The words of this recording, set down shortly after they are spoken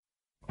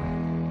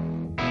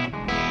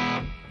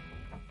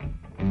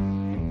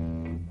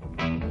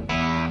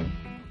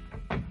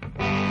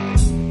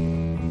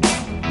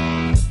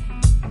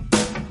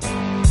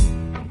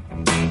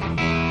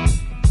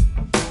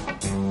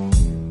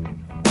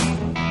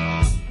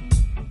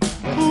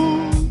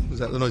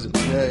that the noise?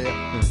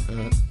 Yeah.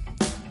 Alright.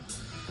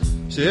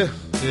 So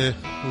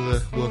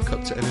we'll work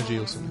up to energy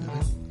or something,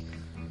 I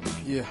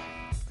think. Yeah.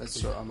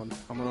 That's right. I'm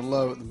on a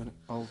low at the minute.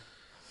 I'll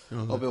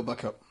build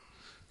back up.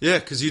 Yeah,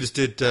 because you just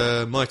did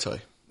Muay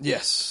Thai.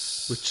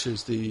 Yes. Which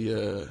is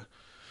the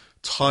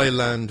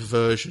Thailand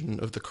version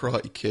of the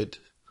Karate Kid,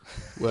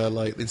 where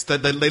like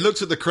instead they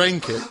looked at the crane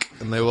kick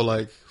and they were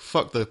like,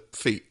 "Fuck the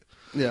feet,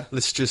 Yeah. he'll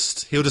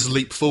just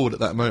leap forward at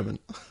that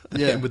moment, and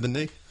hit him with the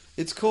knee."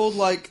 It's called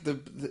like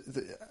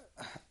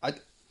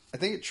I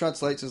think it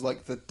translates as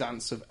like the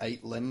dance of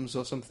 8 limbs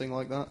or something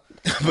like that.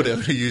 But it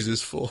only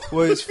uses 4.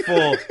 Well, it's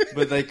 4,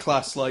 but they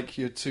class like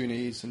your 2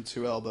 knees and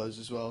 2 elbows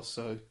as well,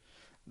 so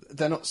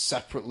they're not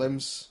separate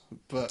limbs,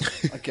 but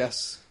I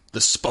guess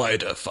The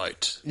spider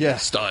fight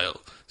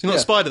style. It's not Yeah. a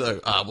spider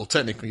though. Well,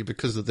 technically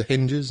because of the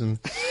hinges and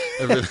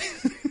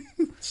everything.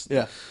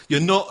 Yeah. You're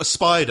not a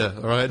spider,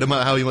 all right? No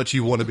matter how much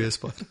you want to be a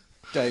spider.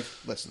 Dave,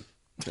 listen.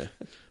 Yeah.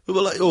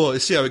 But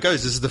see how it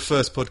goes. This is the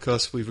first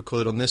podcast we've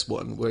recorded on this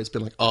one where it's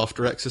been like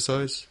after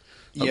exercise.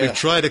 Like, we've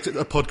tried a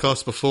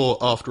podcast before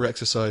after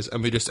exercise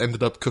and we just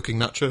ended up cooking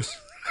nachos.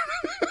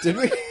 Did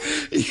we?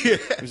 Yeah.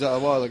 Was that a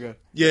while ago?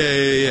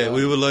 Yeah.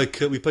 We were like,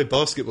 we played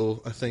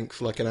basketball, I think,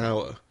 for like an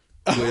hour.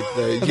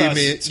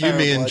 With you,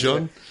 me, and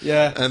John.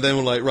 Yeah. And then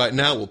we're like, right,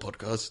 now we'll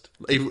podcast.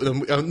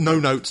 No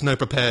notes, no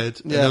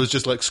prepared. And Yeah. I was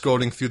just like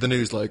scrolling through the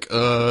news like,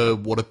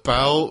 what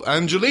about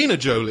Angelina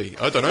Jolie?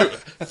 I don't know.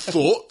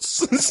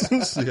 Thoughts?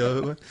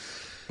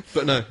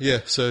 But no,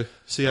 yeah, so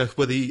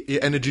whether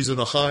your energy's on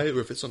a high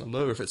or if it's on a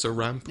low, or if it's a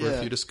ramp, or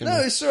if you're just going to...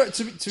 No, it's all right.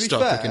 To be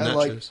start fair, cooking nachos.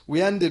 like,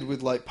 we ended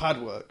with like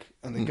pad work,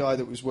 and the guy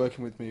that was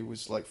working with me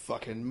was like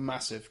fucking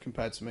massive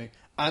compared to me,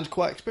 and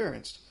quite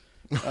experienced.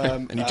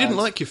 And you didn't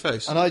like your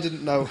face. And I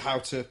didn't know how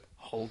to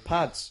hold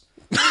pads.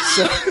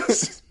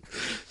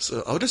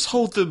 So I'll just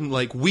hold them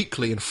like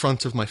weakly in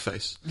front of my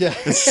face. Yeah.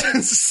 And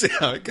see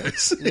how it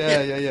goes.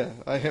 Yeah.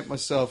 I hit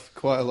myself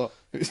quite a lot.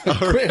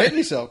 Quit hitting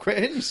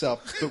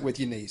yourself, but with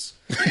your knees.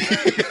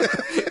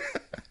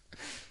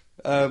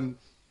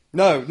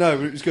 No,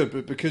 but it was good.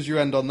 But because you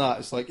end on that,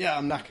 it's like, yeah,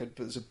 I'm knackered, but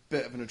there's a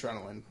bit of an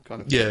adrenaline kind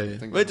of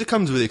thing. Well, it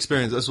comes with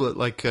experience. That's what,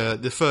 like,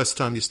 the first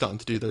time you're starting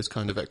to do those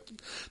kind of...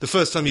 the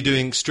first time you're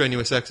doing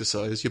strenuous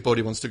exercise, your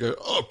body wants to go,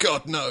 oh,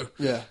 God, no.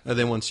 Yeah. And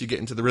then once you get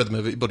into the rhythm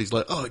of it, your body's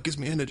like, oh, it gives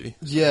me energy.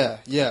 Yeah.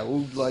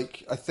 Well,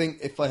 like, I think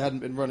if I hadn't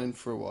been running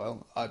for a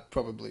while, I'd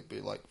probably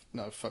be like,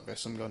 no, fuck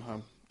this, I'm going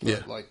home.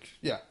 But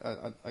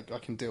I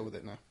can deal with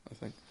it now, I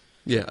think.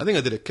 Yeah, I think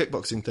I did a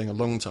kickboxing thing a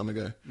long time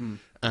ago.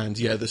 And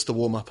this the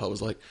warm up I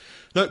was like,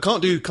 no,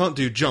 can't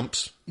do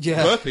jumps.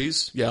 Yeah.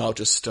 Burpees. Yeah, I'll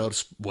just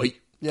wait.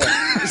 Yeah.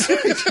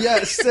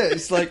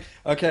 It's like,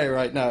 okay,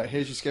 right, now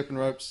here's your skipping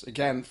ropes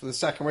again for the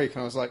second week,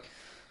 and I was like,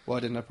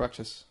 why didn't I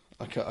practice?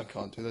 I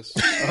can't do this.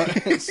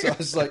 So I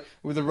was like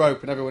with a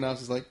rope, and everyone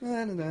else is like,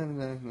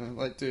 no,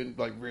 like doing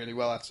like really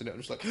well at it.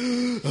 I'm just like,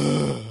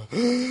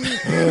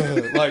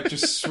 like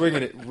just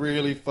swinging it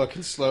really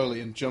fucking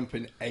slowly and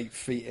jumping 8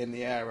 feet in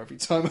the air every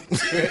time I do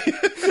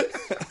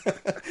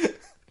it.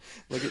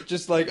 Like it's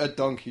just like a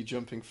donkey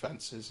jumping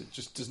fences. It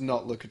just does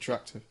not look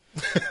attractive.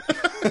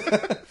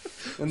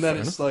 And then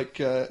it's like,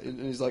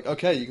 and he's like,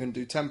 okay, you can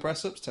do 10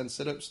 press-ups, 10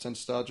 sit-ups, 10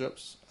 star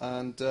jumps,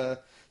 and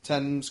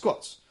 10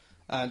 squats.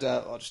 And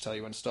I'll just tell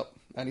you when to stop.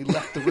 And he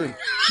left the room.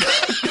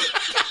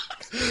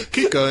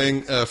 Keep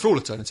going for all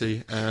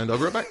eternity, and I'll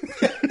be right back.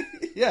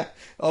 Yeah,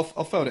 I'll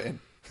phone it in.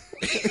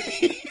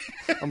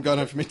 I'm going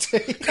home for my tea.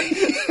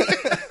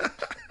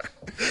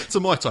 It's a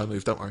Muay Thai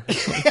move, don't worry.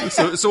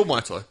 It's all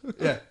Muay Thai.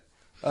 Yeah.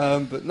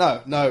 But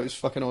no, it was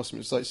fucking awesome. It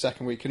was like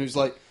second week, and it was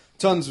like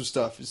tons of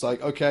stuff. It's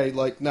like, okay,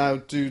 like now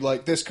do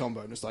like this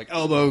combo. And it's like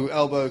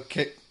elbow,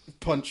 kick,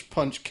 punch,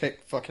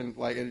 kick, fucking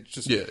like, and it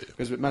just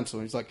goes a bit mental.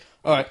 And he's like,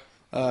 all right.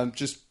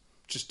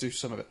 Just do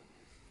some of it.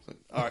 Like,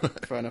 all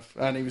right, fair enough.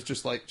 And he was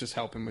just like, just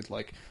helping with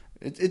like,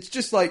 it's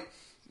just like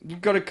you've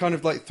got to kind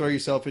of like throw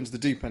yourself into the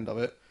deep end of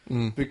it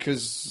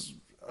because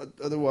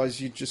otherwise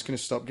you're just going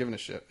to stop giving a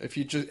shit. If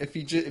he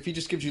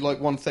just gives you like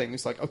one thing,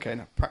 it's like, okay,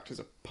 now practice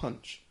a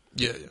punch.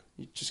 Yeah.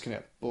 You're just going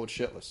to get bored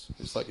shitless.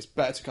 It's like it's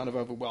better to kind of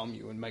overwhelm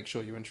you and make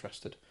sure you're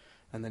interested.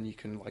 And then you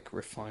can like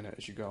refine it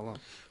as you go along.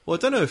 Well, I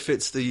don't know if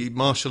it's the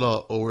martial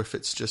art or if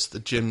it's just the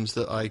gyms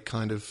that I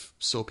kind of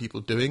saw people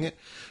doing it.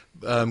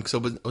 Because I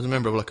was a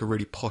member of like a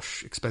really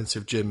posh,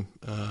 expensive gym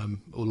a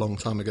long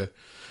time ago.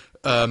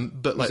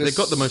 But like they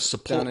got the most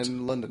support down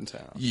in London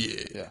town.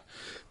 Yeah.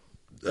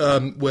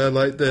 Where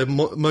like the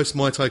most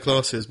Muay Thai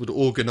classes would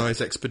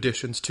organise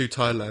expeditions to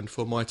Thailand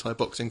for Muay Thai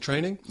boxing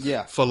training.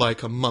 Yeah. For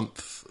like a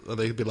month,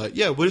 they'd be like,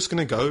 "Yeah, we're just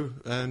going to go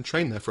and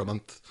train there for a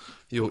month.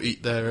 You'll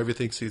eat there,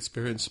 everything's the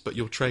experience, but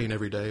you'll train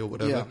every day or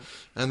whatever,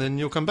 and then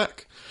you'll come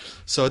back."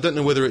 So I don't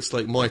know whether it's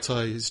like Muay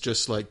Thai is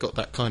just like got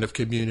that kind of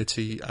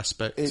community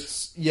aspect.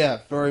 It's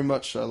very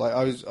much so. Like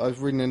I was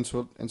reading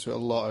into it a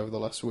lot over the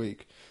last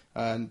week,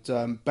 and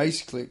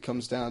basically it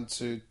comes down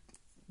to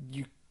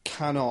you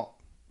cannot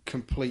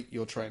complete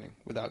your training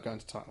without going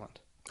to Thailand.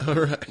 All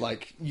right.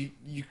 Like you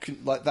can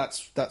like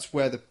that's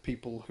where the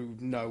people who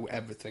know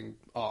everything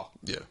are.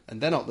 Yeah.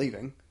 And they're not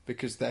leaving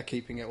because they're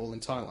keeping it all in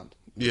Thailand.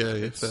 Yeah,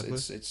 yeah,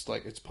 It's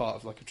like it's part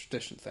of like a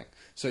tradition thing.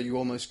 So you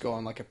almost go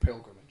on like a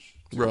pilgrimage.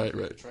 Right.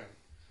 Training.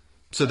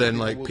 So then,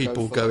 people like, will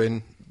people go go for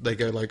in, they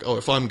go like, oh,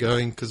 if I'm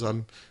going because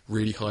I'm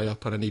really high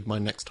up and I need my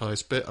next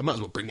highest bit, I might as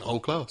well bring the whole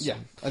class. Yeah,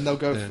 and they'll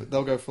go. Yeah.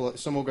 They'll go for like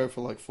some will go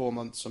for like 4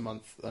 months, a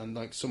month, and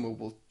like some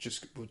will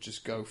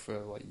just go for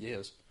like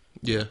years.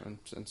 Yeah.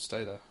 And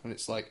stay there. And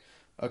it's like,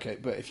 okay,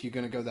 but if you're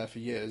going to go there for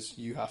years,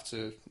 you have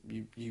to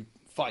you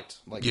fight.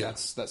 Like Yeah.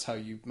 that's how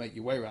you make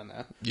your way around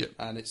there. Yeah.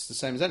 And it's the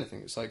same as anything.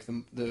 It's like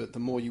the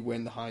more you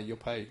win, the higher your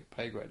pay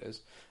grade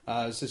is.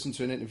 I was listening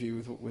to an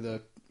interview with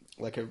a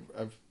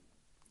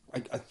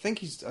I think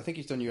he's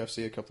done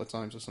UFC a couple of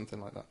times or something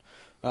like that.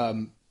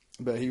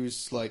 But he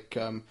was like,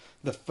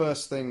 the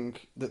first thing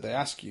that they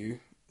ask you,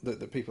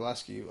 that people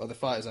ask you, or the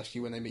fighters ask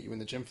you when they meet you in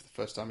the gym for the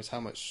first time, is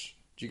how much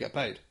do you get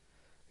paid?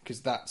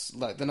 Because that's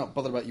like, they're not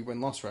bothered about your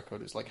win-loss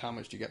record. It's like, how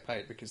much do you get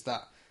paid? Because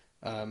that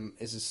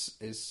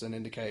is an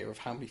indicator of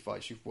how many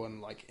fights you've won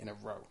like in a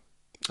row.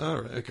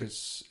 All right. Okay.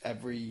 Because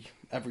every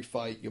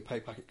fight your pay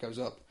packet goes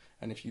up,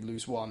 and if you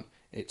lose one,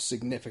 it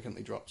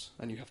significantly drops,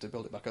 and you have to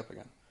build it back up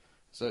again.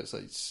 So it's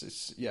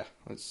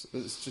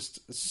just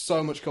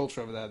so much culture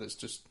over there that's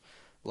just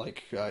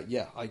like I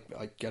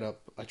get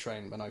up, I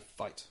train, and I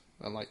fight,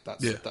 and like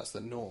that's the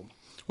norm.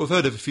 Well, I've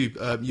heard of a few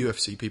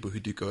UFC people who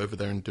do go over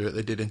there and do it.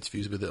 They did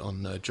interviews with it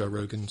on Joe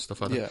Rogan and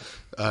stuff like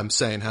that,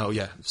 saying how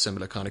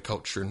similar kind of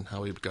culture and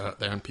how he would go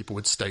out there and people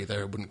would stay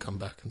there and wouldn't come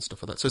back and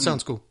stuff like that. So it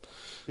sounds cool.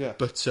 Yeah.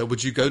 But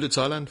would you go to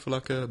Thailand for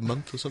like a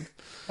month or something?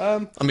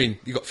 I mean,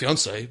 you got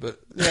fiance,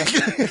 but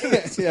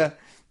yeah, yeah.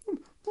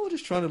 Or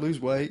just trying to lose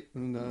weight,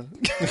 and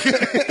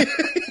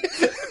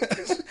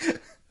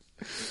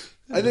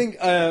I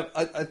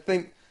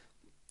think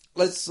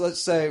let's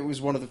say it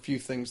was one of the few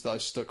things that I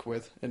stuck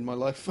with in my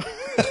life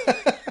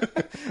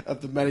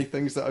of the many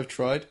things that I've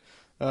tried.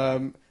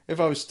 If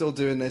I was still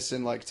doing this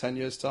in like 10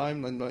 years'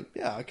 time, then like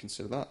I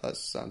consider that. That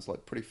sounds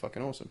like pretty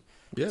fucking awesome.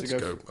 Yeah, to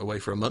go away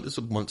for a month. It's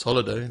a month's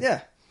holiday.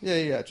 Yeah.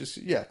 Just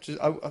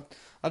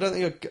I don't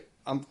think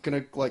I'm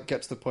gonna like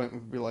get to the point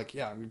where be like,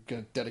 I'm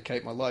gonna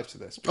dedicate my life to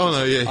this. Oh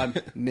no, yeah. I'm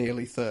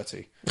nearly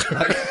 30.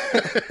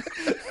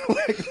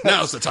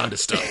 Now's the time to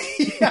start.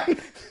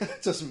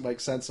 It doesn't make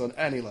sense on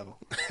any level.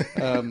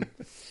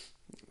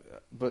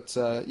 But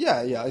I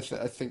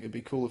think it'd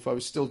be cool if I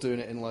was still doing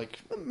it in like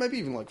maybe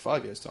even like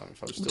 5 years' time.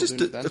 If I was still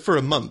doing it then for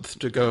a month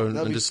to go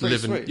and just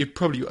live, and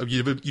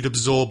you'd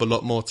absorb a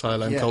lot more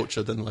Thailand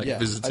culture than like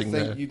visiting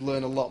there. I think you'd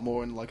learn a lot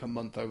more in like a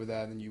month over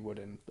there than you would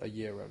in a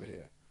year over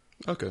here.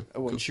 Okay.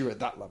 Once you're at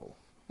that level.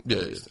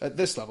 Yeah. At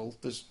this level,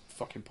 there's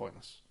fucking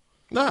pointless.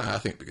 Nah, I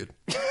think it'd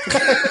be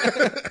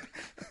good.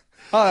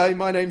 Hi,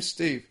 my name's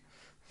Steve.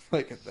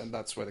 Like, and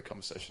that's where the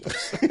conversation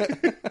is.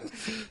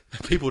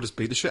 People just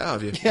beat the shit out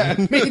of you. Yeah,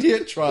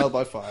 immediate trial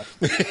by fire.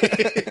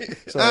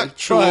 Sorry,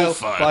 trial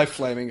fire. By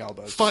flaming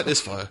elbows. Fight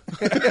this fire.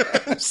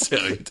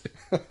 Silly.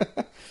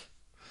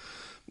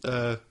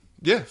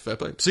 Fair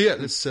play. So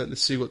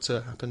let's see what's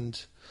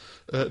happened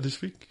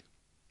this week.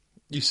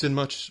 You seen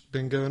much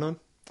been going on?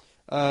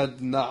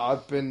 No,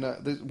 I've been.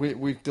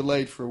 We've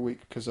delayed for a week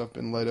because I've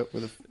been laid up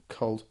with a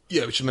cold.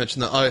 Yeah, we should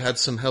mention that I had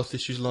some health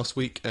issues last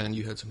week, and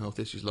you had some health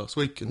issues last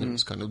week, and it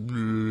was kind of,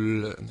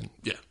 and then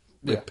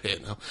we're here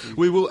now.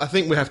 We will. I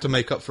think we have to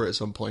make up for it at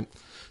some point,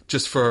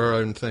 just for our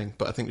own thing.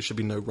 But I think there should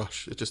be no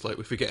rush. It's just like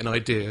if we get an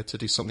idea to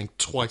do something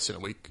twice in a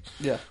week,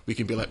 we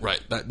can be like,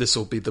 right, this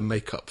will be the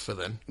make-up for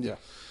then. Yeah.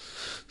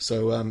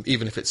 So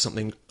even if it's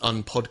something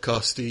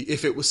unpodcasty,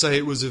 if it was, say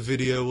it was a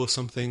video or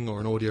something,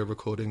 or an audio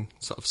recording,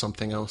 sort of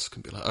something else,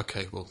 can be like,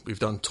 okay, well, we've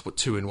done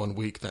 2 in 1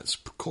 week. That's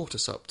caught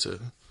us up to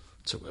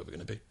where we're going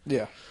to be.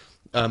 Yeah.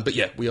 But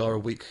we are a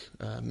week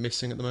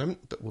missing at the moment,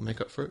 but we'll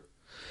make up for it.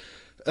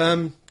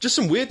 Just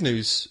some weird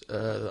news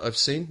that I've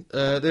seen.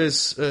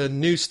 There's a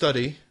new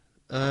study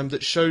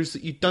that shows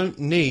that you don't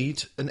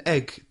need an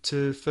egg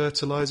to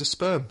fertilise a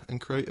sperm and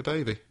create a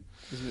baby.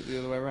 Isn't it the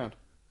other way around?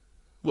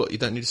 What, you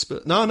don't need a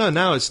sperm? No,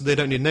 now they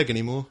don't need an egg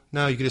anymore.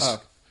 Now you can just...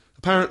 Oh.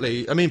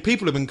 Apparently, I mean,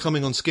 people have been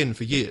coming on skin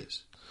for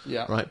years.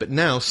 Yeah. Right, but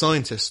now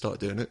scientists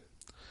start doing it.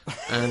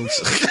 And,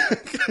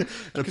 and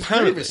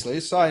apparently... previously,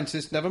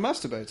 scientists never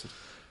masturbated.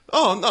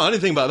 Oh, no, I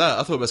didn't think about that.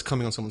 I thought it was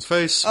coming on someone's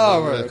face,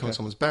 coming on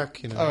someone's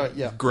back,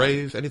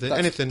 grave,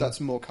 anything. That's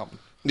more common.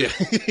 Yeah,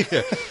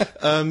 yeah.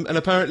 And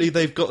apparently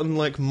they've gotten,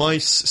 like,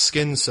 mice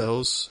skin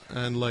cells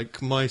and,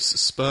 like, mice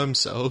sperm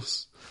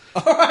cells.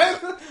 Alright.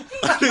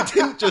 They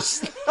didn't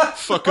just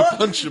fuck a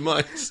bunch of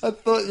mice. I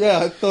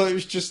thought it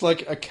was just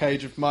like a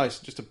cage of mice,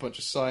 just a bunch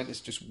of scientists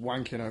just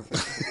wanking over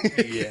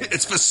it. Yeah.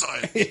 It's for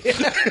science.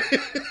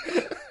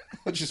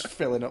 Just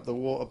filling up the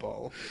water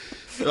bottle.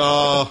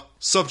 Oh,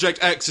 Subject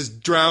X is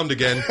drowned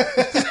again.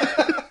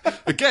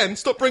 Again?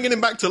 Stop bringing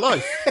him back to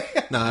life.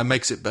 Nah, it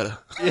makes it better.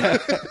 Yeah.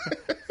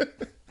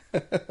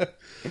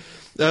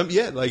 They're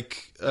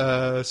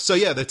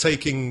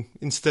taking,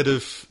 instead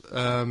of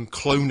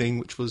cloning,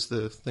 which was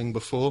the thing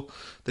before,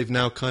 they've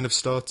now kind of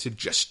started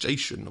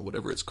gestation, or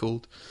whatever it's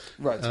called,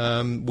 right?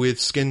 With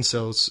skin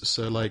cells.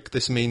 So, like,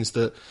 this means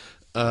that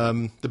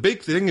the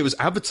big thing it was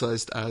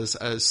advertised as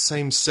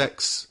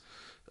same-sex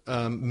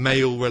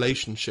male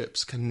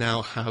relationships can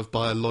now have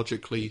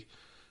biologically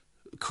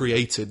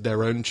created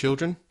their own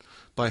children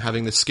by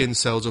having the skin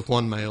cells of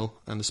one male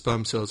and the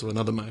sperm cells of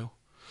another male.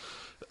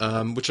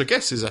 Which I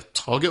guess is a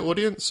target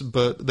audience,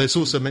 but there's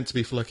also meant to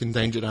be for like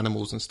endangered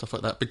animals and stuff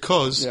like that,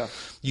 because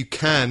you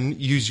can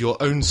use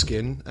your own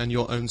skin and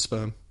your own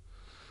sperm.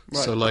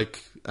 Right. So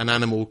like an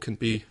animal can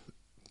be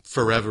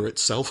forever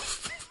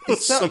itself.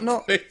 Is that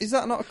not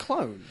a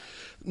clone?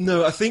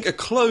 No, I think a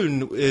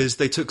clone is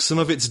they took some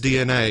of its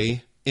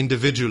DNA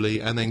individually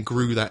and then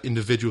grew that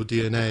individual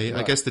DNA.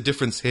 Right. I guess the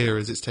difference here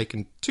is it's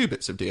taken 2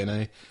 bits of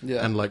DNA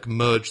and like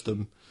merged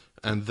them.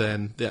 And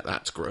then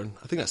that's grown.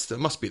 I think that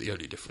must be the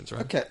only difference,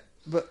 right? Okay,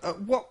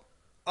 but what?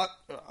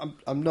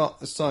 I'm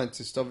not a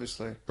scientist,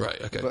 obviously.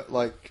 Right. Okay. But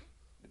like,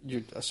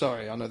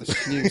 sorry, I know this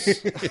is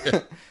news.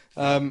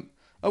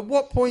 At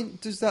what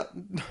point does that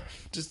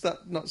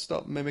not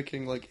start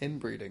mimicking like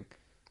inbreeding?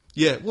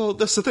 Yeah. Well,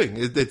 that's the thing.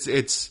 You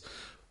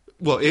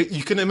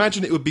can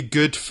imagine it would be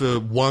good for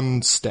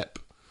one step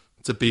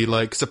to be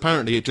like, because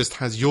apparently it just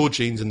has your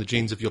genes and the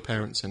genes of your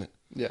parents in it.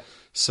 Yeah.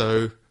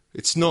 So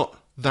it's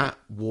not that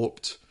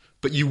warped.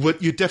 But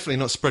you're definitely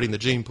not spreading the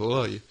gene pool,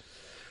 are you?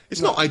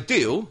 It's not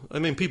ideal. I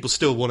mean, people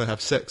still want to have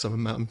sex.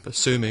 I'm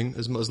assuming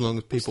as long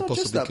as people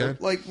possibly can.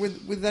 But like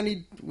with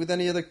any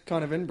other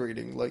kind of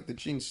inbreeding, like the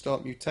genes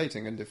start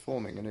mutating and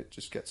deforming, and it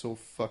just gets all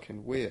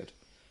fucking weird.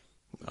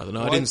 I don't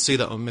know. I didn't see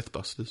that on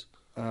MythBusters.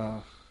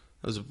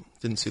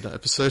 Didn't see that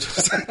episode.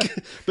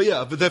 But yeah,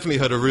 I've definitely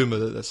heard a rumor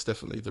that that's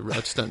definitely I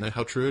just don't know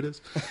how true it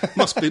is.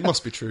 Must be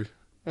true.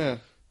 Yeah,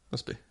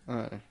 must be. All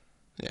right.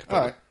 Yeah. Probably.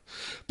 All right.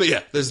 But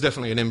yeah, there's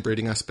definitely an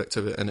inbreeding aspect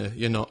of it, and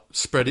you're not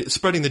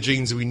spreading the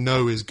genes we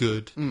know is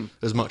good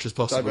as much as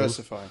possible.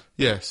 Diversify.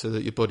 Yeah, so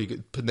that your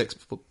next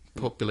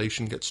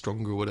population gets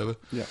stronger or whatever.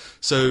 Yeah.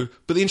 So,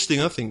 but the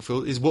interesting, I think,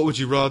 Phil, is what would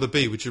you rather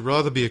be? Would you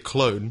rather be a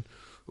clone,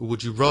 or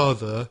would you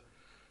rather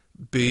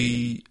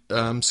be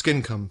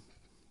skin cum?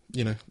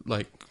 You know,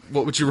 like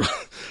what would you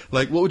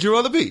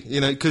rather be?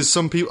 You know, because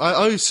some people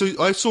I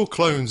saw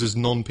clones as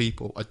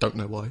non-people. I don't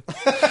know why.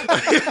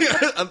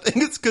 I think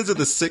it's because of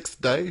The Sixth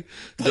Day,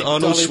 the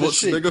Arnold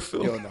Schwarzenegger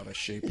film. You're not a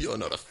sheep. You're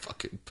not a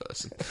fucking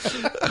person.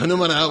 No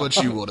matter how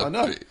much you want to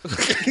be.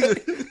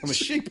 I'm a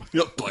sheep.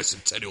 You're not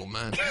Bicentennial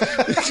Man.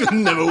 You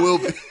never will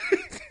be.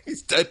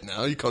 He's dead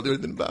now. You can't do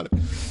anything about it.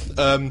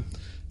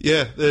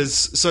 Yeah,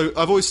 so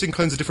I've always seen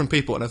clones of different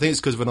people, and I think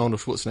it's because of an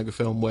Arnold Schwarzenegger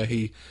film where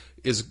he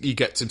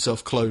gets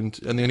himself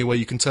cloned, and the only way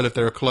you can tell if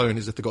they're a clone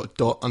is if they've got a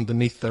dot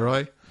underneath their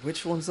eye.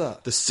 Which one's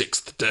that? The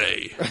Sixth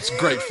Day. It's a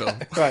great film.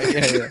 Right,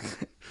 yeah.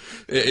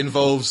 It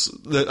involves...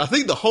 I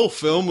think the whole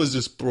film was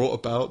just brought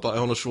about by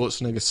Arnold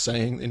Schwarzenegger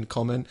saying in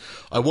comment,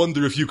 I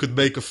wonder if you could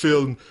make a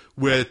film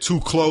where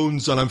 2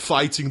 clones and I'm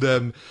fighting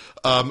them,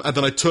 and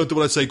then I turn to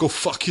one and say, go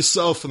fuck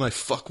yourself, and I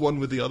fuck one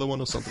with the other one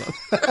or something like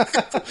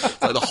that.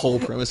 Like the whole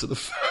premise of the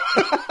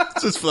film.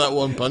 Just for that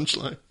one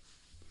punchline.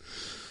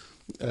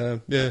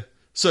 Yeah.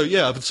 So,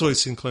 yeah, I've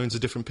always seen clones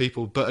of different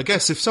people. But I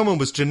guess if someone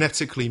was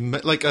genetically...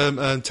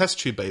 test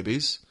tube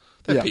babies,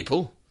 they're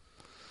people.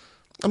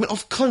 I mean,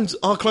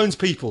 are clones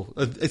people?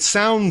 It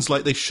sounds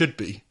like they should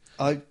be.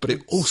 But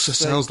it also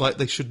sounds like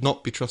they should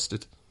not be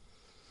trusted.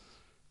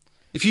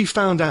 If you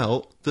found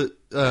out that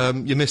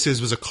your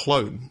missus was a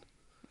clone,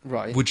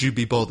 right, would you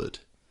be bothered?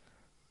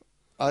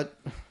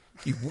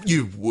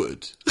 You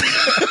would.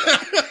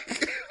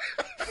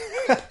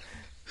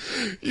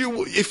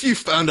 If you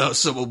found out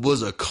someone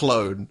was a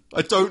clone,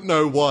 I don't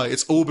know why.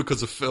 It's all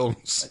because of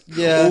films.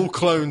 Yeah, all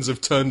clones have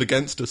turned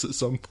against us at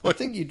some point. I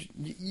think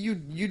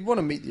you'd want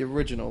to meet the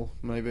original,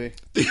 maybe.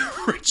 The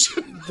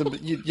original.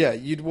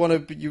 You'd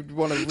want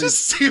to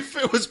just see if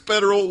it was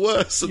better or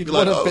worse. You'd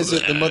want to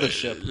visit the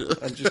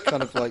mothership and just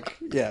kind of like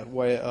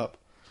weigh it up.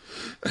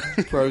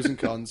 Pros and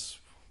cons.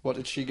 What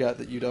did she get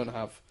that you don't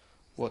have?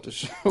 What does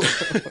she?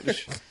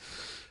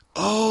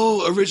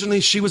 Oh,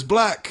 originally she was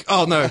black.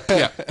 Oh, no.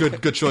 Yeah,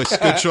 good choice.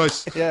 Good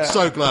choice. Yeah.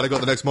 So glad I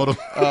got the next model.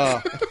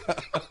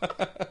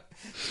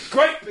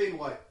 Great being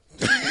white.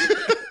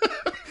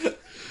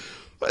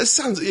 It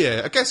sounds,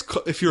 I guess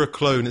if you're a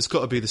clone, it's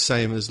got to be the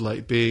same as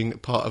like being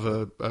part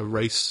of a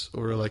race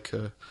or like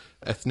a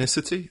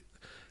ethnicity.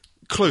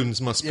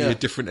 Clones must be a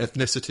different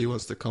ethnicity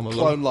once they come along.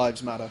 Clone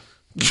lives matter.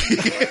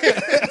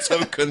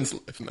 Tokens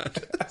live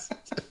matters.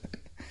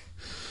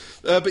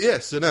 But yeah,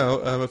 so now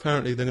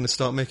apparently they're going to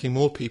start making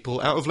more people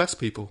out of less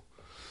people.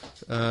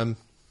 So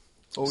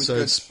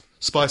good.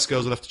 Spice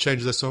Girls will have to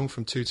change their song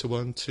from 2 to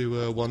 1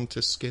 to 1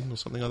 to Skin or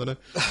something. I don't know.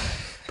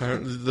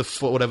 Apparently,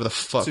 whatever the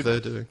fuck they're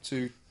doing.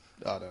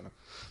 I don't know.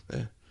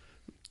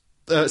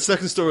 Yeah.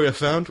 Second story I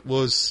found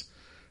was,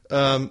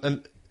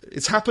 and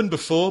it's happened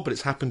before, but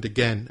it's happened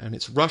again, and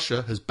it's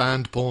Russia has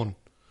banned porn.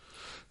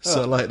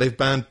 So like they've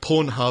banned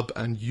Pornhub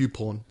and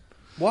YouPorn.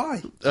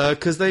 Why?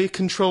 Because they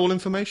control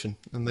information,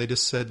 and they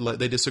just said like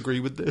they disagree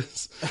with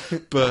this.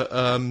 But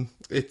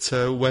it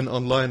went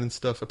online and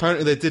stuff.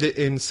 Apparently, they did it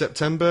in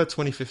September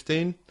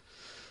 2015,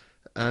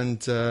 and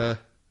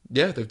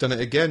they've done it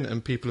again,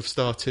 and people have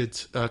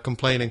started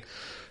complaining.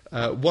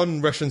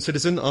 One Russian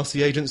citizen asked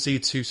the agency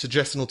to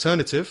suggest an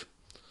alternative,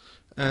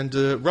 And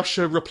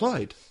Russia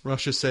replied.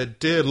 Russia said,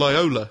 "Dear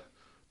Lyolia,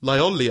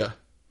 Lyolya,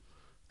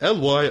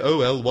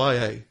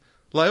 Lyolya,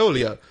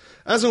 Lyolya,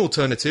 as an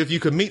alternative, you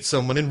could meet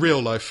someone in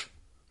real life."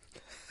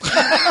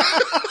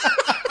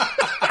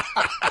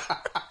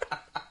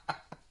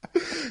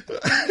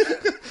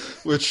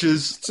 Which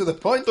is To the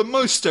point. the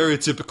most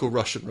stereotypical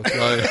Russian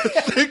reply I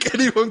think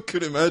anyone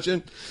could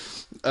imagine.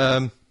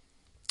 The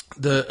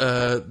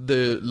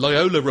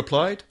Loyola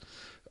replied,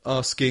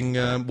 asking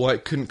why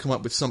it couldn't come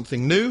up with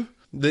something new.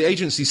 The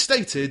agency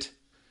stated,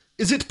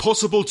 "Is it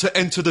possible to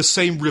enter the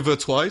same river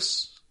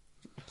twice?"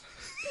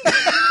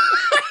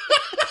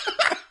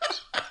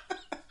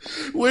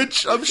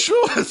 Which I'm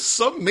sure has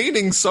some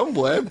meaning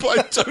somewhere, but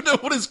I don't know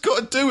what it's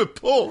got to do with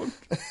porn.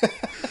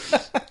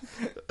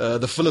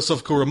 The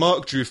philosophical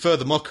remark drew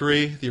further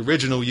mockery. The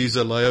original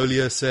user,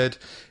 Lyolya, said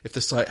if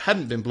the site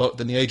hadn't been blocked,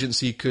 then the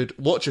agency could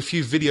watch a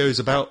few videos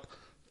about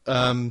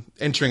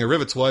entering a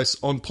river twice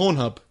on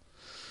Pornhub.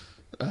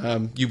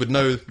 You would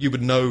know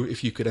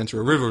if you could enter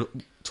a river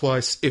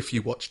twice if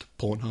you watched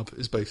Pornhub,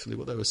 is basically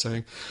what they were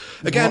saying.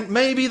 Again,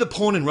 maybe the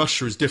porn in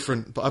Russia is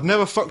different, but I've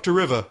never fucked a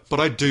river, but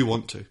I do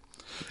want to.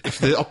 If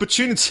the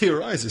opportunity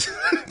arises,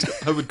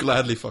 I would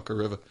gladly fuck a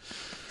river.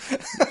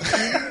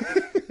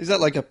 Is it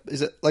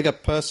like a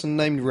person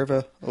named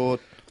River, or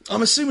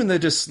I'm assuming they're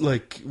just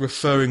like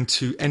referring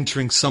to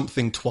entering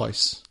something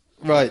twice.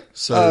 right?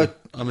 So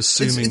I'm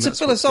assuming it's a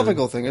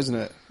philosophical thing, isn't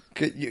it?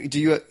 Do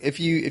you if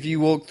you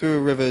walk through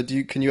a river,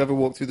 can you ever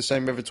walk through the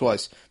same river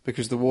twice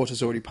because the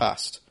water's already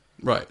passed?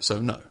 Right. So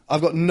no.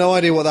 I've got no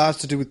idea what that has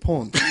to do with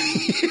porn.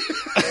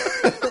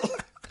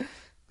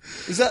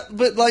 Is that?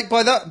 But like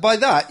by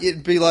that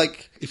it'd be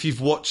like If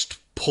you've watched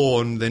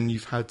porn, then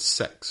you've had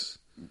sex.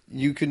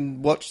 you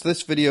can watch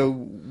this video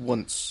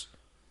once.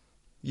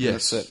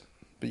 Yes. That's it.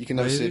 But you can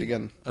never see it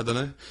again. I don't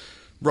know.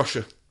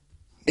 Russia.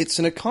 It's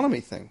an economy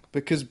thing,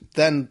 because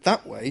then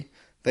that way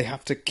they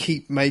have to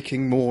keep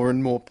making more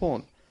and more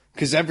porn.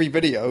 Because every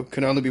video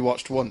can only be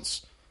watched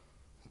once.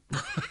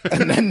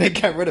 And then they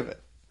get rid of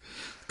it.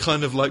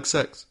 Kind of like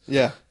sex.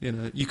 Yeah. You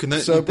know, you can.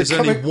 So there's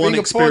only one being a porn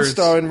experience.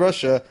 star in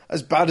Russia,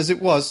 as bad as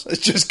it was,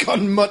 it's just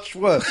gotten much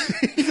worse.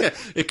 Yeah,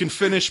 it can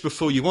finish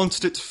before you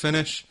wanted it to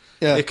finish.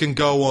 Yeah. It can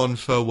go on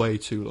for way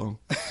too long.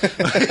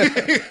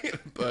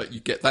 But you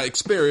get that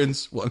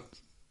experience once,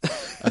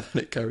 and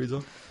then it carries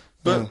on.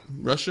 But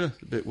Russia,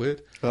 a bit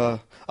weird.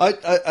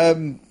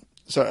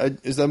 Sorry,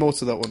 is there more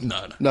to that one?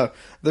 No.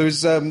 There was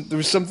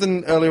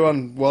something earlier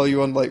on while you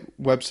were on like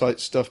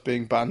website stuff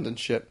being banned and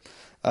shit.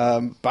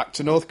 Back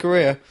to North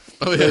Korea.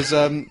 Oh, yeah. There's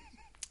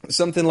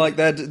something like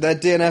their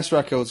DNS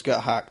records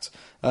get hacked,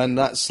 and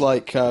that's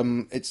like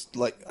it's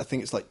like I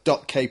think it's like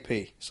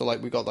 .kp. So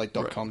like we got like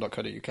 .com.co.uk,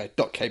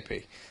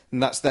 .kp,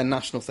 and that's their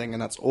national thing,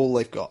 and that's all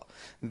they've got.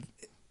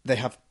 They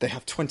have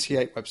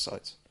 28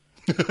 websites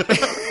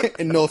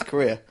in North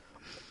Korea.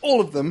 All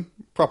of them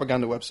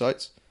propaganda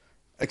websites,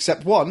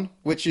 except one,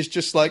 which is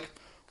just like,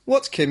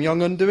 what's Kim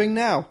Jong-un doing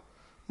now?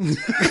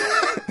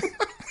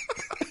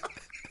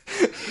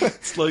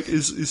 It's like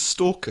his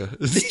stalker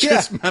has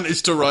just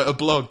managed to write a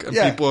blog, and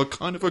people are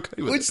kind of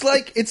okay with it.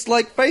 It's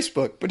like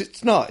Facebook, but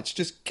it's not. It's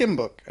just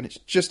Kimbook, and it's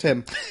just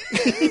him.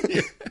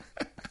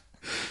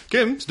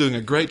 Kim's doing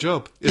a great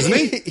job, isn't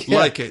he? Yeah.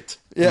 Like it.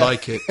 Yeah.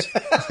 Like it.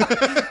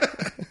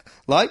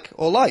 Like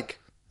or like?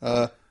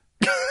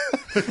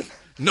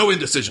 No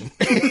indecision.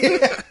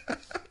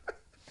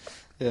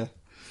 Yeah.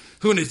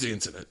 Who needs the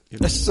internet? You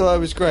know? So it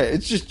was great.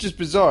 It's just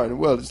bizarre in the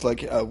world. It's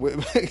like,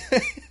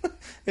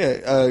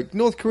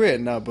 North Korea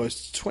now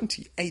boasts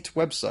 28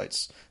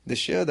 websites.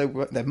 This year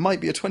there might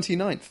be a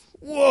 29th.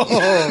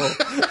 Whoa!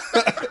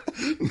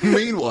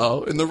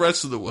 Meanwhile, in the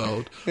rest of the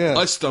world, Yeah.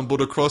 I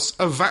stumbled across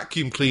a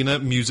vacuum cleaner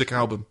music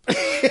album.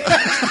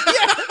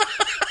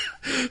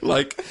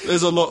 Like,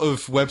 there's a lot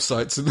of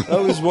websites.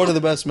 That was one of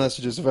the best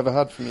messages I've ever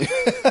had from you.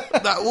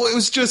 Well, it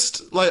was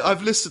just like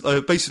I've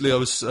listened. Basically, I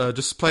was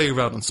just playing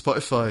around on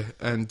Spotify,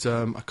 and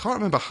I can't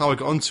remember how I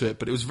got onto it,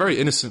 but it was very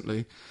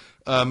innocently.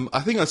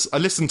 I think I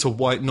listen to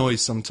white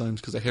noise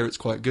sometimes because I hear it's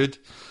quite good.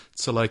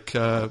 So like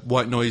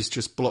white noise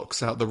just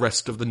blocks out the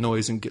rest of the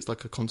noise and gets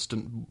like a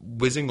constant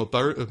whizzing or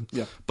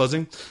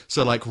buzzing.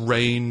 So like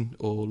rain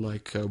or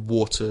like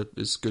water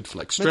is good for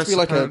like stress. Meant to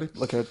be apparently.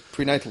 like a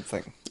prenatal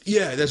thing.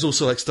 Yeah, there's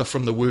also like stuff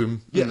from the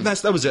womb. Yeah,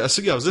 that was it.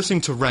 So yeah, I was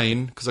listening to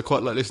rain because I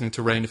quite like listening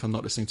to rain if I'm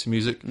not listening to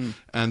music.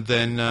 And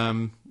then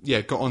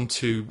got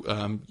onto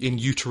in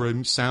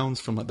utero sounds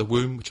from like the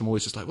womb, which I'm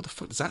always just like, what the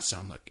fuck does that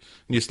sound like?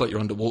 And it's like you're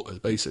underwater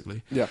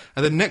basically. Yeah.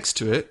 And then next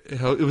to it, it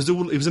was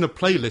in a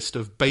playlist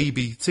of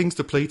baby things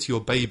to play to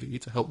your baby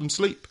to help them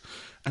sleep,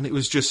 and it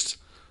was just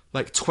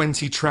like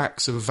 20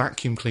 tracks of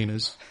vacuum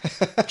cleaners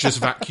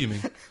just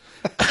vacuuming.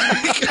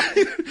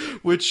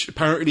 Which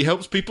apparently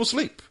helps people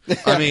sleep.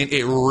 I mean,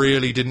 it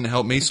really didn't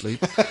help me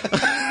sleep,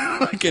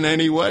 like in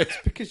any way. It's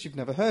because you've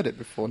never heard it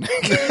before, Nick.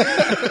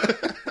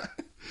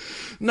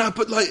 No,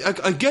 but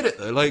like I get it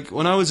though. Like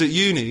when I was at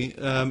uni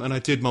and I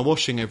did my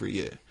washing every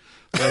year.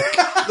 Like,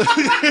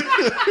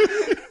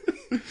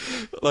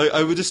 Like,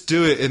 I would just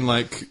do it in,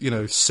 like,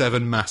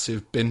 7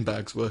 massive bin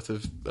bags worth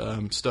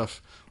of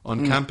stuff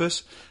on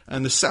campus,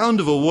 and the sound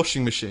of a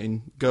washing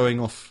machine going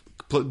off,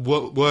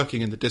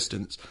 working in the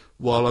distance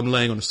while I'm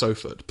laying on a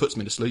sofa puts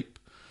me to sleep.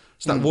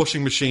 So that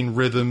washing machine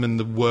rhythm and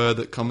the whir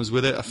that comes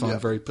with it, I find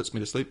puts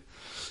me to sleep.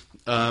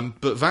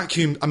 But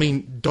vacuum, I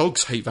mean,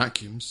 dogs hate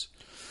vacuums.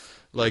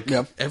 Like,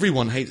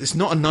 everyone hates... It's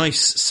not a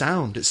nice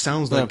sound. It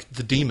sounds like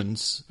the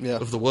demons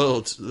of the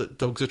world that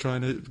dogs are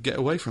trying to get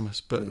away from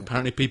us. But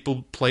apparently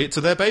people play it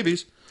to their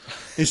babies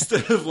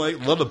instead of, like,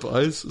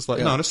 lullabies. It's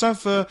like, no, let's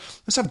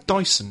have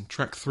Dyson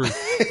track through.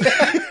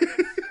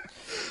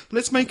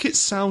 Let's make it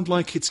sound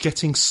like it's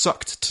getting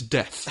sucked to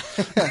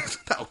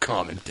death. That'll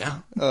calm him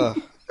down.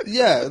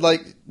 Yeah,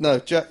 like, no,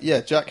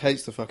 Jack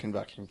hates the fucking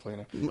vacuum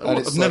cleaner.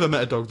 I've never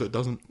met a dog that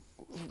doesn't.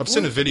 I've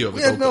seen a video of a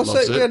dog that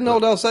loves it. We had an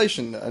old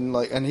Alsatian,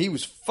 and he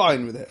was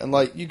fine with it. And,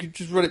 like, you could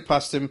just run it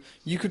past him.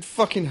 You could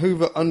fucking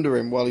hoover under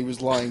him while he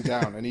was lying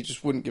down, and he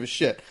just wouldn't give a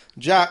shit.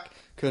 Jack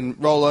can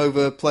roll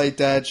over, play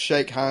dead,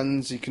 shake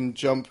hands. He can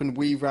jump and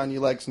weave around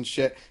your legs and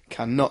shit.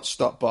 Cannot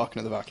stop barking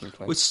at the vacuum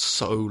cleaner. It's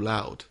so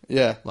loud.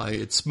 Yeah. Like,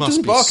 it must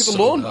doesn't be bark at the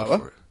so lawnmower. loud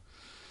for it.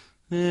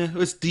 Yeah,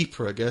 it's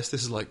deeper, I guess.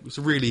 This is like, it's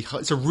a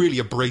really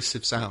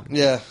abrasive sound.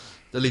 Yeah.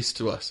 At least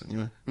to us,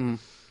 anyway.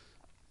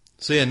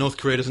 So yeah, North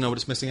Korea doesn't know what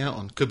it's missing out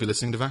on. Could be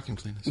listening to vacuum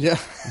cleaners. Yeah.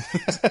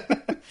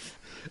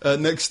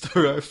 Next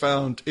story I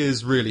found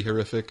is really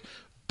horrific,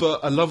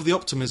 but I love the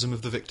optimism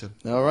of the victim.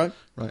 All right.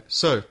 Right.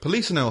 So,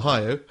 police in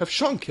Ohio have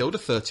shot and killed a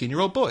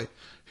 13-year-old boy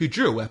who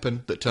drew a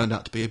weapon that turned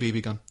out to be a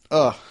BB gun.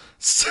 Oh.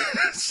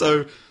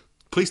 So,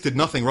 police did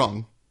nothing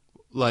wrong.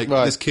 Like,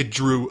 this kid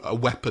drew a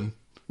weapon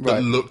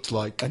that looked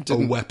like a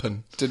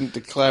weapon. Didn't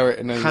declare it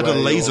in any way. Had a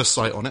laser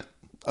sight on it.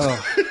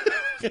 Oh.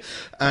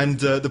 And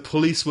the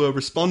police were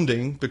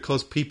responding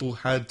because people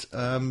had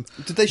did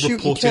they shoot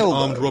reported and kill,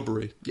 armed though?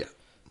 robbery. Yeah.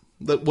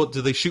 What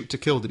did they shoot to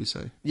kill? Did he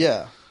say?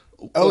 Yeah.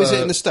 Oh, is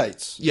it in the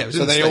States? Yeah. It was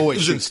so in the they States. always it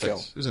was shoot in to the kill.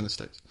 States. It was in the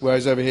States.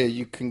 Whereas over here,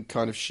 you can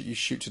kind of you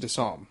shoot to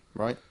disarm,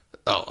 right?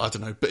 Oh, I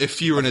don't know. But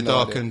if you're in a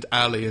darkened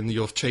alley and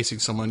you're chasing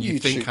someone you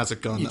think has a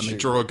gun and they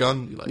draw a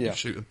gun, you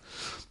shoot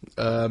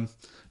them.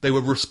 They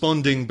were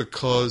responding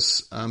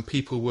because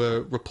people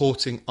were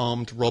reporting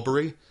armed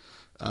robbery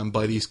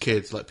by these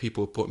kids. Like,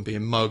 people were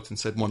being mugged and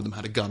said one of them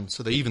had a gun.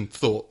 So they even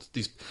thought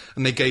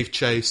and they gave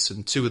chase,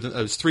 and two of them,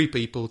 it was 3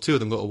 people, 2 of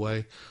them got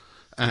away,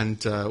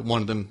 and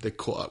one of them they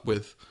caught up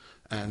with.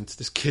 And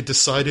this kid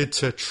decided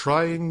to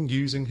try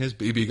using his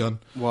BB gun.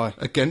 Why?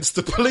 Against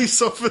the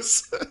police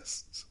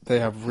officers. They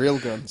have real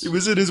guns. It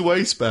was in his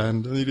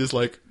waistband, and he just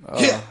like,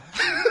 yeah.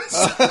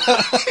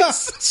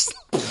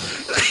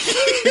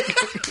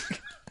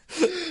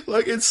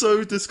 Like, it's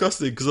so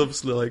disgusting, because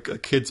obviously, like, a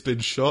kid's been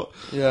shot.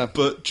 Yeah.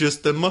 But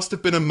just, there must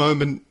have been a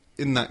moment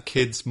in that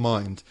kid's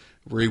mind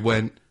where he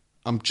went,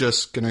 I'm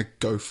just going to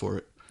go for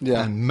it.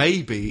 Yeah. And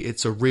maybe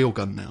it's a real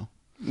gun now.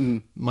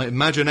 My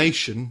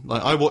imagination,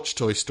 like, I watched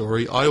Toy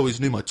Story, I always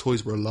knew my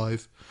toys were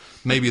alive.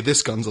 Maybe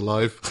this gun's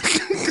alive.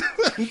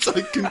 And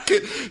I can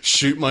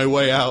shoot my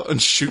way out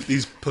and shoot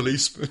these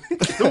policemen.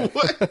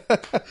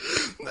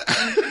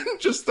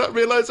 Just that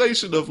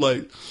realisation of,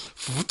 like,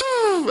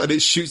 and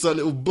it shoots that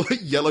little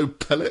yellow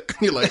pellet.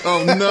 And you're like,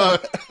 oh no.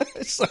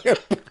 It's like a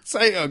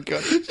potato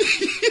gun.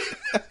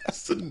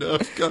 It's a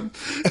Nerf gun.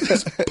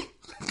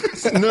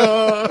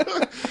 No.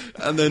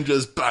 And then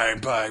just bang,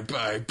 bang,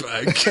 bang,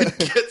 bang.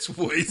 Gets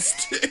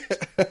wasted.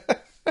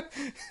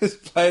 There's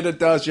playing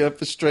Adagio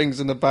for strings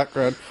in the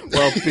background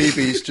while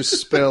BBs just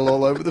spill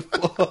all over the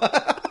floor.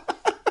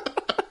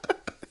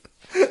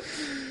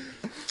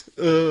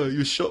 He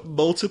was shot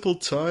multiple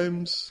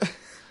times.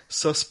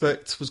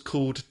 Suspect was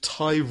called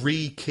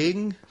Tyree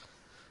King.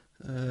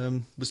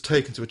 Was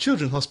taken to a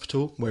children's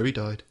hospital where he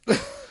died.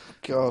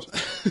 God.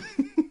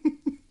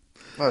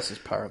 That's his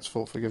parents'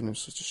 fault for giving him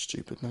such a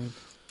stupid name.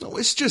 No,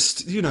 it's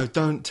just,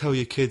 don't tell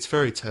your kids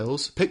fairy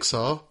tales.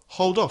 Pixar,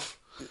 hold off.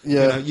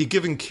 Yeah. You're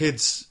giving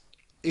kids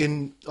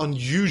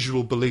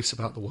unusual beliefs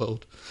about the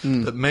world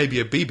that maybe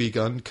a BB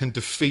gun can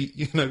defeat,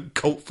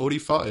 Colt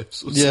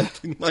 45s or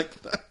something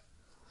like that.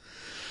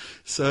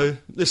 So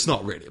it's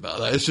not really about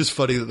that. It's just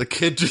funny that the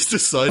kid just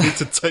decided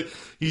to take...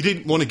 He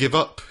didn't want to give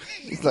up.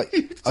 He's like,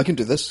 I can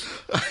do this.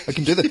 I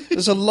can do this.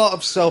 There's a lot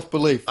of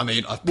self-belief. I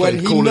mean, I've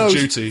played Call of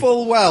Duty.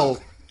 Full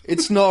well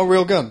it's not a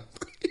real gun.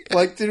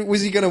 Like,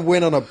 was he going to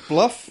win on a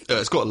bluff?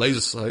 It's got a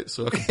laser sight,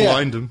 so I can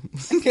blind him.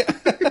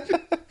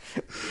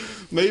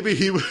 Maybe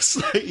he was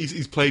like,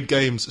 he's played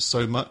games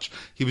so much,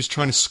 he was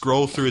trying to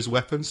scroll through his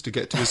weapons to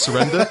get to his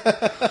surrender.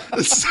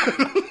 So,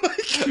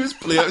 like, he was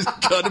pulling out his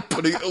gun and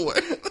putting it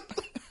away.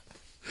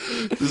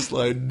 Just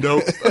like,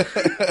 nope.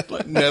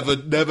 Like,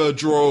 never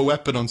draw a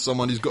weapon on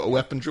someone who's got a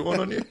weapon drawn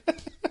on you.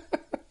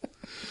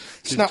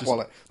 Snap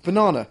wallet,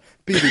 banana,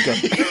 BB gun.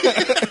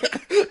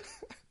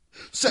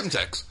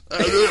 Semtex.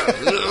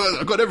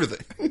 I've got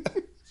everything.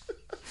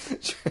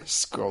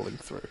 Just scrolling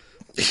through.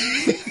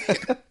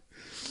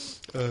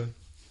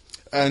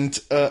 And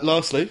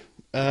lastly,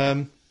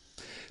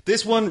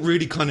 this one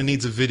really kind of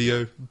needs a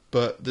video,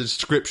 but the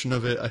description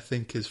of it, I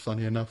think, is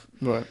funny enough.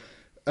 Right.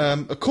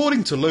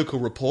 According to local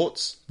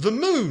reports, the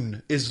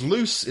moon is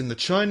loose in the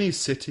Chinese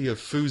city of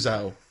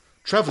Fuzhou,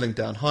 travelling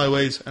down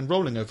highways and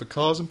rolling over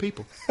cars and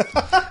people.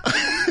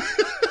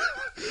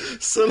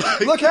 So, like,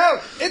 Look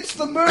out! It's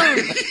the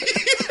moon!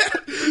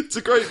 it's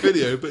a great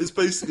video, but it's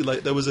basically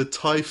like there was a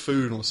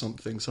typhoon or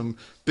something, some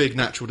big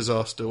natural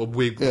disaster, a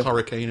big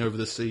hurricane over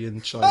the sea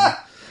in China,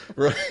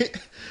 right?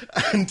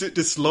 And it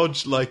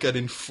dislodged like an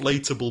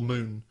inflatable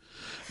moon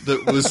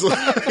that was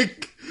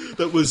like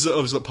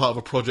obviously part of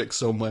a project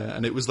somewhere,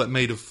 and it was like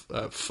made of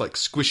like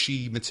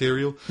squishy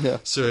material. Yeah.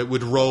 So it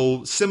would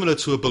roll similar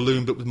to a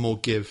balloon, but with more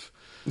give.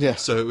 Yeah.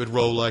 So it would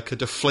roll like a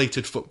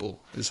deflated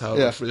football, is how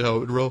Yeah. how it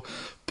would roll.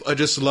 But I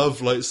just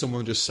love like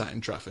someone just sat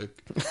in traffic,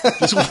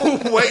 just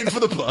waiting for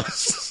the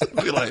bus.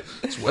 Be like,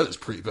 this weather's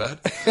pretty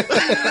bad,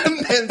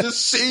 and then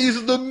just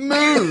sees the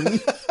moon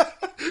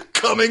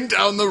coming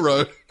down the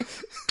road.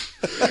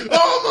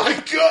 Oh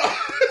my god!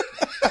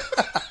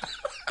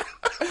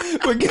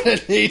 We're gonna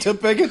need a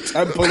bigger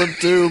Temple of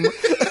Doom.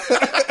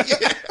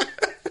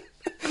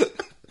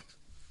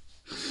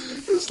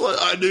 It's like,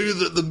 I knew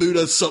that the moon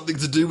has something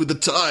to do with the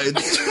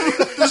tides.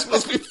 This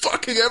must be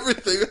fucking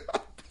everything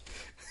up.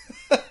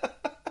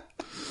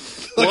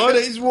 Look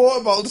at his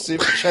water bottle to see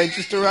if it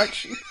changes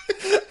direction.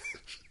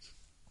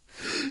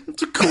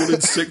 To call in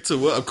sick to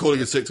work. I'm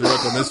calling in sick to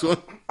work on this one.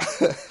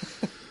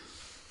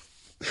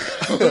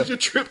 How was your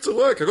trip to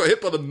work? I got hit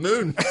by the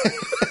moon.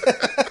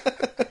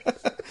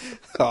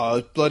 Oh,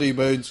 those bloody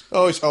moons.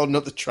 Oh, he's holding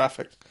up the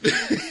traffic.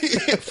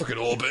 Fucking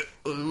orbit.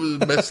 It was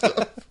messed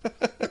up.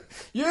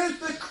 Use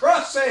the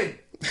crossing!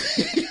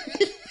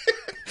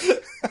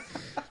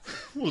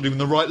 Wasn't even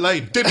the right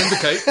lane. Didn't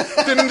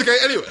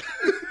indicate anyway.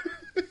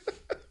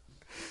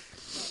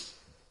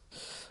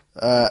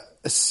 A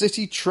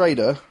city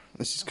trader...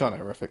 This is kind of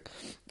horrific.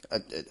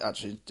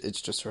 Actually, it's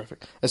just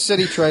horrific. A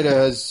city trader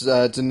has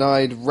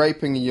denied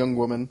raping a young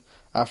woman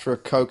after a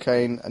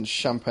cocaine and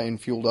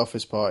champagne-fueled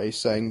office party,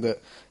 saying that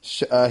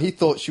he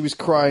thought she was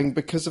crying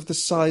because of the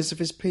size of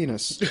his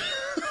penis.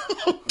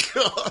 Oh,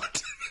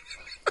 God.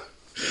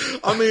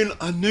 I mean,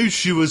 I knew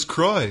she was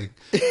crying,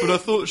 but I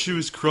thought she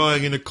was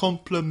crying in a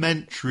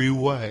complimentary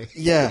way.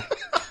 Yeah.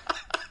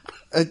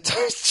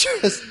 It's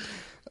just...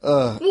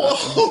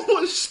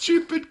 What a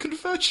stupid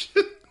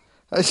confession.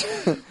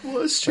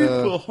 What a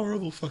stupid, what a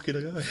horrible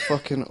fucking guy.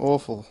 Fucking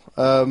awful.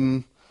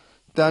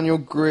 Daniel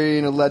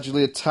Green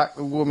allegedly attacked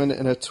the woman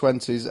in her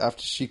 20s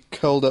after she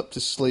curled up to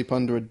sleep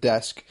under a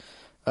desk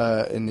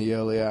in the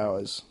early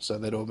hours. So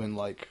they'd all been,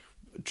 like,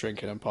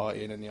 drinking and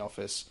partying in the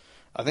office.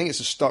 I think it's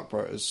a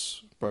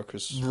stockbroker's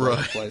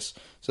Right. place.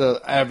 So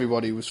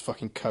everybody was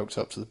fucking coked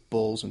up to the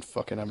balls and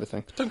fucking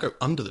everything. Don't go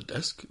under the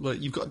desk.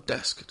 Like, you've got a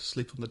desk to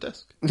sleep on the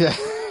desk. Yeah,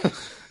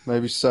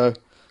 maybe so.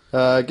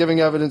 Giving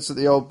evidence at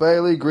the Old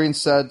Bailey, Green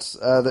said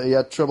that he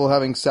had trouble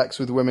having sex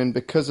with women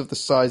because of the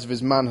size of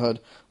his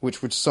manhood,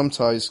 which would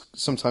sometimes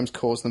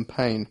cause them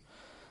pain.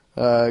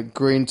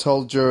 Green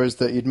told jurors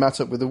that he'd met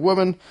up with a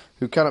woman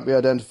who cannot be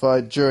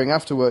identified during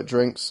after-work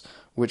drinks,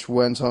 which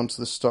went on to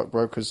the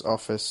stockbroker's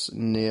office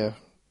near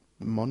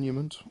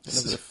Monument,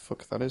 whatever the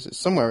fuck that is. It's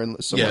somewhere in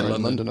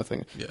London, I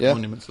think. Yeah,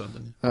 Monument's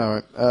London. Yeah. All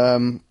right.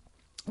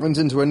 Went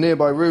into a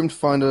nearby room to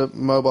find a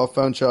mobile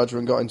phone charger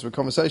and got into a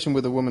conversation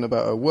with a woman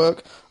about her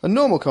work. A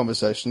normal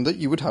conversation that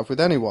you would have with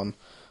anyone.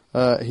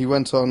 He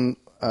went on,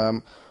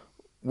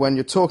 when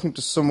you're talking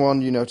to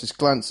someone, you notice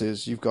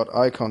glances, you've got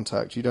eye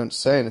contact, you don't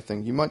say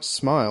anything, you might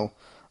smile.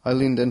 I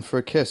leaned in for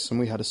a kiss and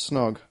we had a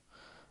snog.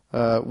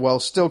 While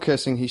still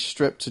kissing, he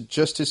stripped to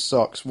just his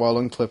socks while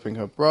unclipping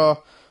her bra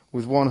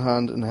with one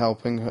hand and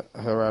helping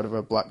her out of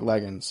her black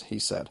leggings, he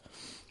said.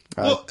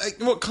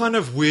 What kind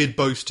of weird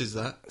boast is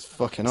that? It's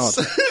fucking odd.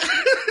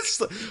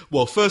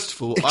 Well, first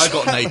of all, I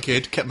got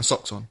naked, kept my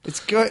socks on.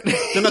 It's good.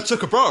 Then I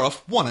took a bra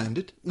off,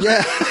 one-handed.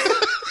 Yeah.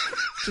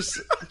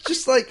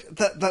 just like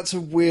that's a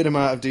weird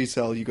amount of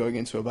detail you're going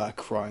into about a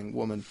crying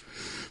woman.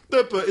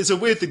 No, but it's a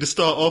weird thing to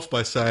start off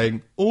by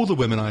saying, all the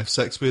women I have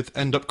sex with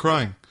end up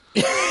crying.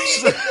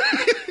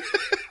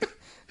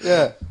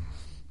 Yeah.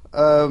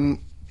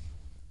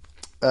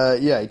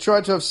 He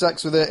tried to have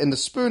sex with her in the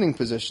spooning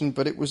position,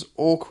 but it was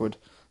awkward.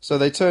 So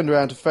they turned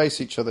around to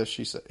face each other,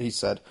 he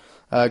said.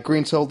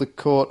 Green told the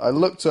court, I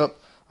looked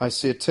up, I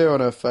see a tear on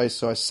her face,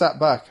 so I sat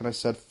back and I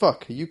said,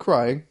 fuck, are you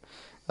crying?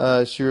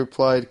 She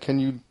replied, can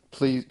you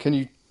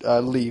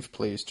leave,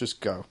 please?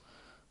 Just go.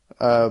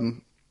 The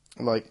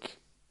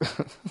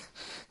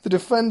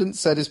defendant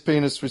said his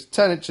penis was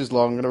 10 inches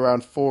long and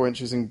around 4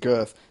 inches in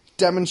girth,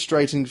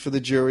 demonstrating for the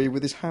jury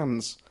with his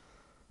hands.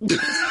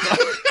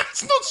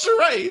 It's not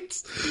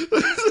charades.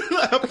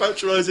 How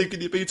patronising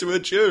can you be to a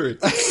jury?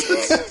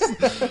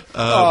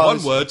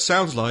 One word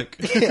sounds like.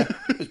 Yeah,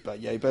 it's about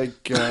yay big.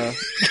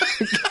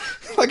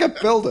 Like a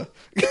builder.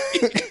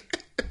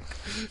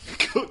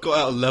 Got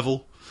out a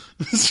level.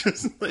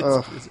 It's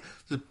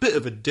a bit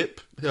of a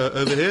dip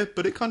over here,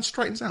 but it kind of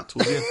straightens out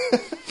towards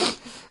the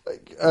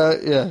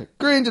end.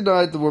 Green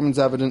denied the woman's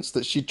evidence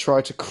that she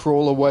tried to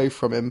crawl away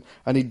from him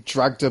and he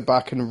dragged her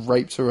back and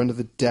raped her under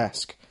the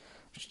desk.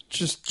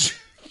 Just,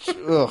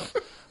 ugh.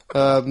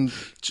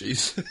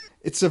 Jeez.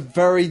 It's a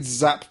very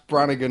Zap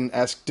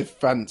Brannigan-esque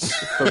defense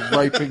for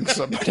raping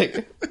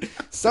somebody.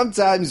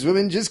 Sometimes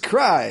women just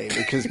cry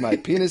because my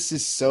penis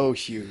is so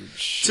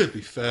huge. To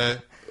be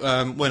fair,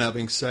 when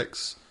having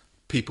sex,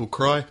 people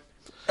cry.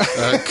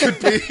 Could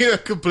be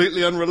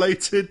completely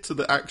unrelated to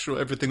the actual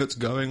everything that's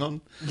going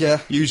on. Yeah.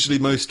 Usually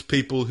most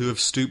people who have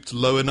stooped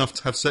low enough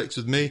to have sex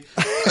with me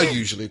are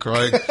usually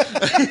crying.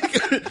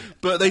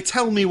 But they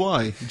tell me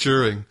why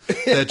during.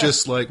 They're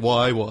just like,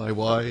 why?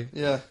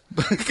 Yeah.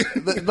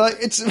 Like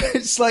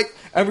it's like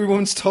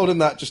everyone's told him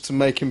that just to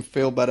make him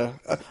feel better.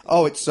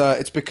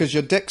 It's because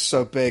your dick's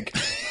so big.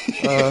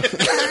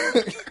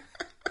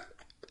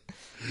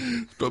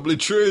 Probably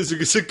true.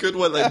 It's a good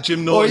one, like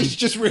Jim Or Norton. he's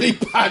just really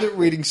bad at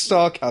reading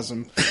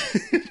sarcasm.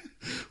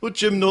 Well,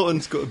 Jim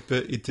Norton's got a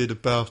bit he did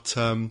about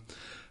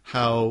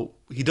how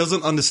he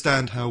doesn't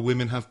understand how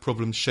women have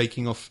problems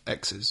shaking off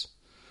exes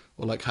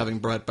or like having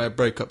bad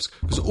breakups.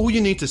 Because all you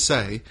need to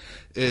say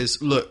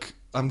is, look,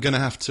 I'm going to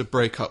have to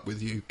break up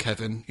with you,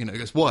 Kevin. You know, he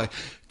goes, why?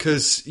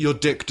 Because your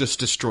dick just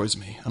destroys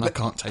me and I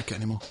can't take it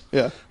anymore.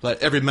 Yeah.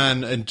 Like every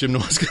man and Jim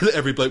Norton's,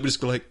 every bloke would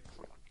just go like,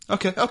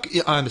 okay,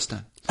 yeah, I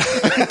understand.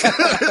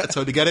 I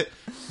totally get it.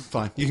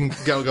 Fine, you can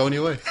go on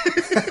your way.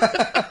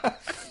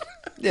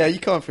 Yeah, you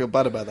can't feel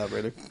bad about that,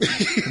 really.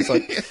 It's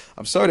like,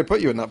 I'm sorry to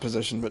put you in that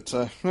position, but...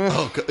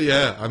 Oh,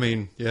 yeah, I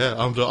mean, yeah,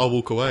 I'll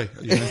walk away.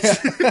 You know?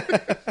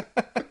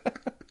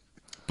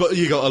 But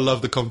you got to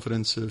love the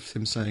confidence of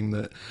him saying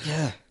that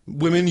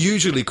women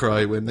usually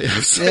cry when they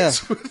have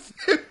sex with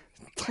him.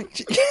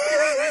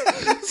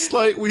 It's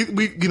like, we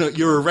you know,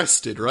 you're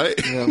arrested, right?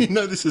 Yeah. You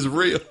know this is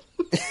real.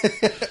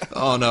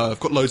 Oh, no, I've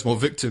got loads more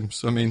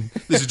victims. I mean,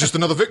 this is just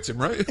another victim,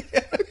 right?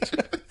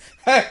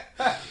 Hey,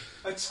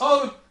 I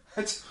told him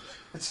it's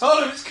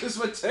because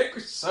my dick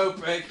was so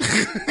big.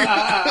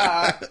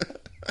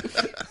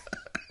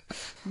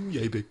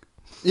 Yay, big.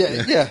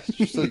 Yeah.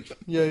 Just like,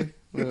 yay.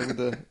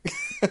 Whatever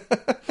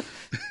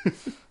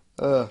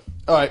all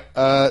right,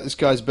 this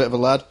guy's a bit of a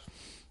lad.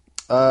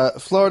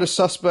 Florida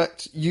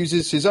suspect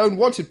uses his own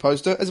wanted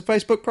poster as a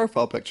Facebook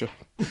profile picture.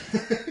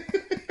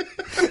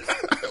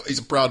 He's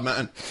a proud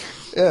man.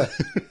 Yeah.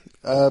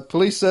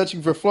 Police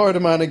searching for a Florida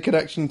man in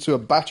connection to a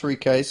battery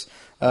case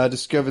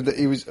discovered that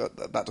he was...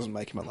 that doesn't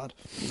make him a lad.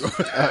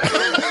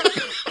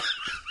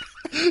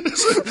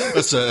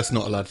 That's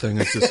not a lad thing.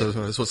 It's just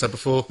that's what's said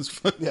before. It's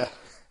fine. Yeah.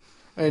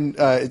 And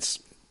it's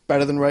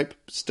better than rape,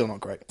 still not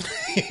great.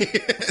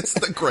 It's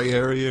the grey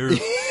area.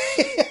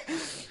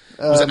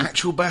 Was it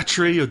actual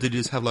battery, or did he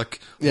just have like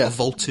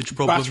voltage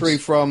problems? Battery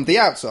from the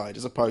outside,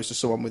 as opposed to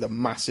someone with a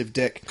massive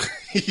dick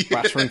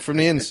battering from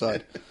the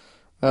inside.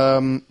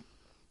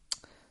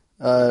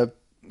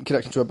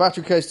 Connection to a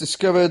battery case,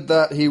 discovered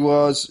that he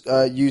was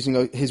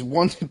using his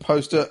wanted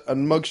poster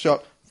and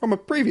mugshot from a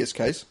previous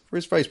case for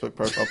his Facebook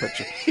profile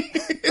picture.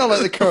 Not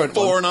like the current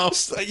Four one. and a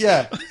half.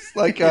 Yeah. It's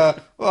like,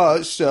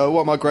 it's one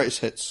of my greatest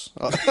hits.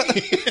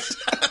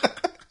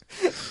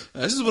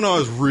 This is when I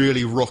was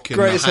really rocking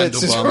Greatest the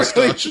hits is handlebar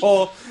really moustache.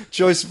 poor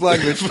choice of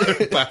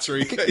language.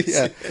 Battery case.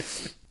 Yeah.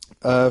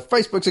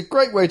 Facebook's a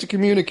great way to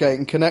communicate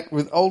and connect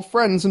with old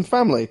friends and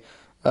family.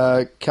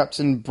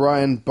 Captain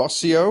Brian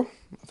Bossio,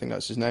 I think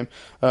that's his name,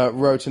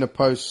 wrote in a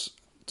post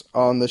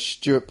on the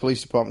Stewart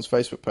Police Department's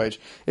Facebook page,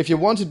 if you're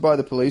wanted by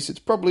the police, it's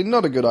probably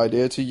not a good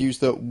idea to use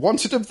the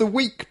Wanted of the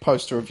Week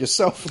poster of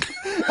yourself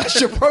as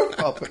your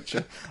profile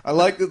picture. I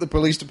like that the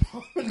police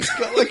department's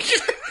got like...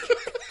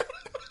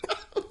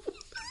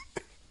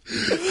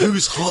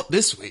 Who's hot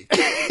this week?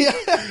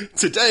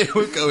 Today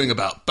we're going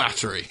about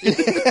battery.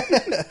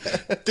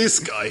 This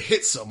guy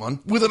hit someone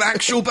with an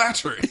actual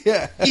battery.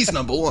 Yeah. He's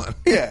number one.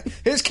 Yeah.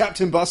 Here's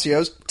Captain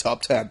Bossio's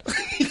top 10.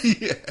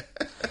 Yeah.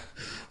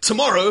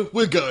 Tomorrow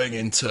we're going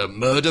into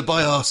murder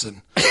by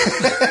arson.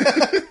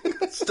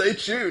 Stay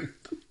tuned.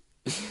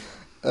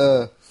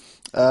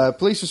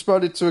 Police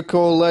responded to a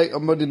call late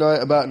on Monday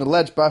night about an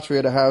alleged battery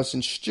at a house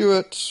in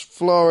Stewart,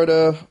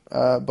 Florida.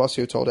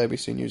 Bossio told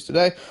ABC News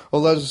Today.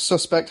 Although the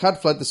suspect had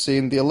fled the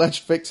scene, the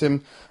alleged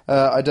victim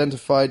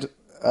identified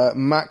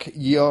Mac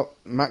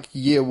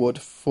Yearwood,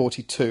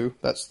 42,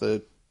 that's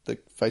the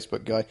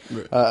Facebook guy,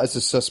 right, as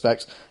the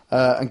suspect,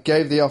 and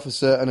gave the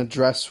officer an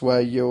address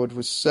where Yearwood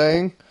was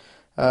staying.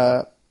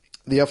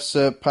 The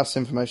officer passed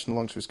information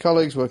along to his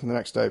colleagues. Working the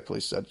next day,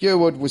 police said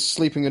Yearwood was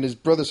sleeping in his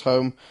brother's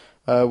home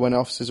when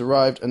officers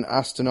arrived and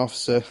asked an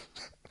officer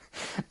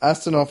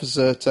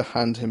to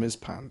hand him his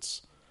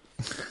pants.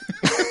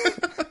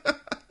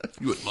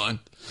 You wouldn't mind.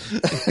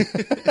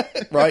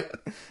 Right?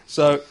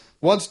 So,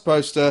 wanted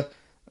poster,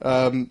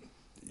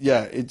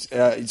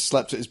 he'd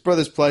slept at his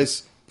brother's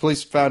place.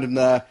 Police found him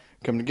there,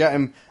 come to get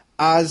him.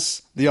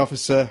 As the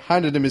officer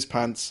handed him his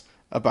pants,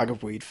 a bag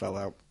of weed fell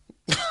out.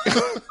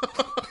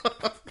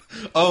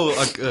 Oh,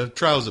 like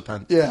trouser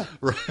pants. Yeah.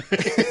 Right.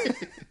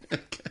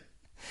 Okay.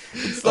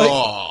 It's like,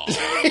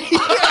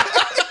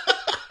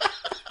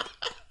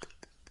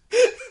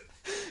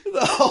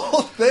 the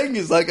whole thing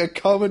is like a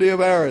comedy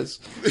of errors.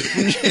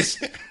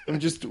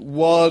 And just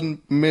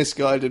one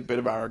misguided bit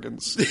of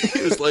arrogance.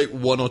 It was like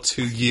 1 or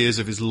 2 years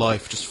of his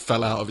life just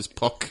fell out of his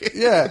pocket.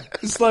 Yeah.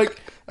 It's like,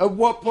 At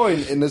what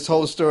point in this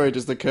whole story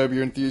does the Curb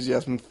Your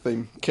Enthusiasm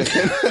theme kick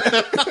in?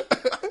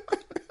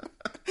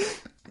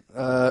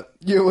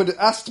 You would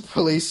ask the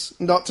police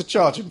not to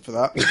charge him for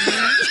that.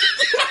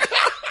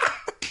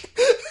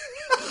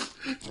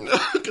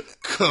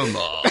 Come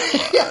on.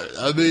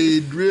 I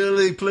mean,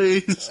 really,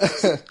 please?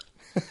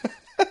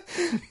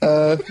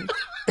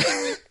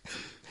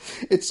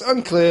 It's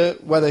unclear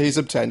whether he's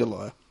obtained a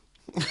lawyer.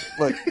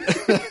 Like,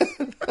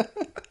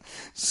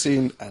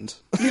 scene end.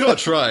 You got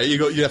to try.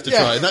 You have to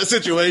try. In that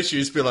situation,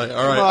 you just be like,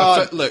 all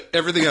right, look,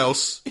 everything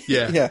else,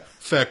 yeah,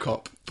 fair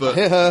cop. But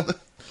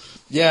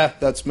yeah,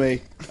 that's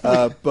me.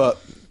 But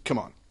come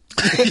on,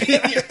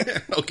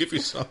 I'll give you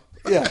some.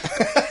 Yeah.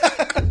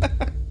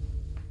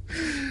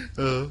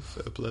 Oh,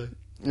 fair play.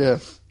 Yeah.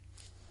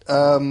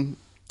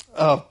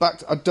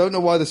 I don't know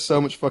why there's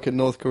so much fucking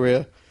North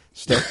Korea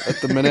stuff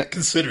at the minute.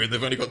 Considering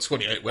they've only got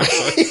 28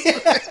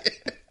 websites.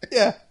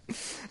 Yeah.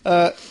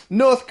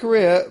 North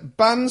Korea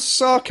bans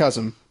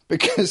sarcasm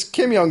because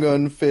Kim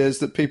Jong-un fears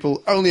that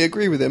people only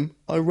agree with him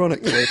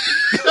ironically.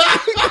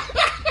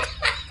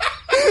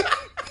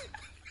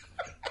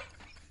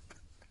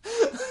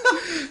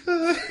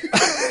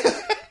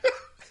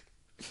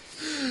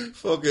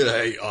 Fucking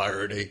hate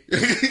irony.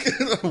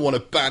 I want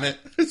to ban it.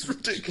 It's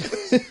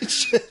ridiculous.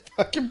 It's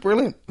fucking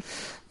brilliant.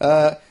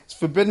 It's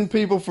forbidden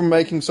people from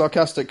making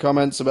sarcastic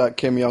comments about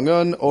Kim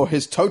Jong-un or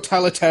his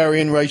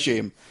totalitarian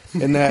regime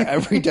in their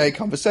everyday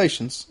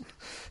conversations.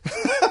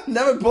 I've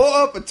never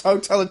brought up a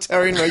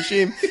totalitarian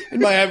regime in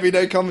my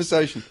everyday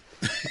conversation.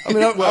 I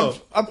mean,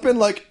 I've been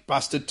like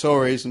bastard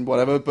Tories and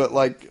whatever, but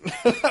like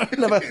I've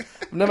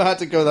never had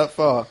to go that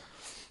far.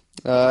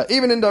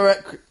 Even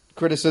indirect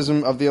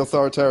criticism of the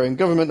authoritarian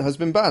government has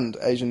been banned,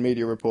 Asian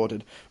media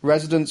reported.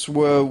 Residents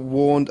were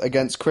warned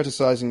against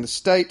criticising the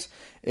state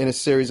in a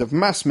series of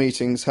mass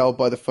meetings held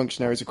by the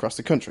functionaries across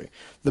the country.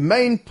 The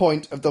main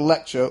point of the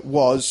lecture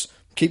was,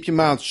 keep your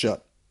mouth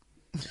shut.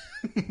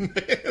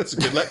 That's a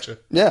good lecture.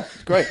 Yeah,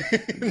 great.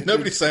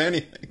 Nobody say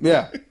anything.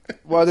 Yeah.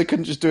 Why they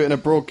couldn't just do it in a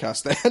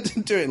broadcast? They had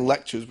to do it in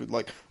lectures with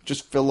like,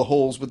 just fill the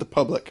halls with the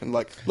public and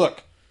like,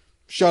 look,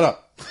 shut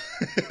up.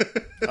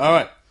 All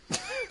right.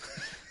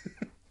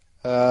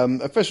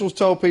 Officials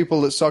told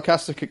people that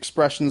sarcastic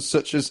expressions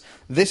such as,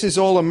 this is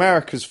all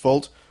America's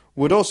fault,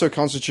 would also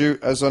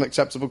constitute as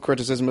unacceptable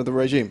criticism of the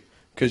regime.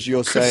 Because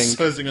you're saying...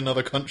 Criticising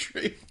another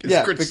country.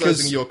 It's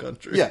criticising your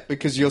country. Yeah,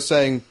 because you're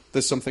saying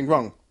there's something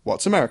wrong.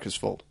 What's America's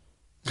fault?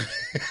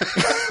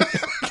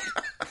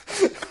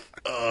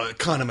 It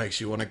kind of makes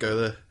you want to go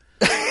there.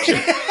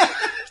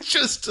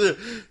 Just to,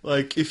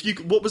 like, if you...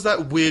 What was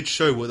that weird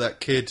show where that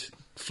kid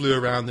flew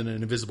around in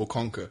an invisible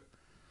conker?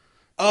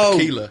 Oh,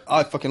 Aquila.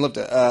 I fucking loved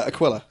it.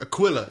 Aquila.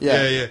 Aquila,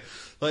 yeah.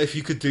 Like, if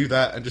you could do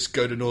that and just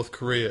go to North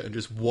Korea and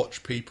just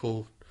watch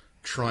people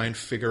try and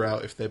figure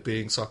out if they're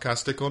being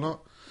sarcastic or not.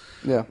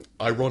 Yeah.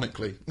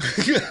 Ironically.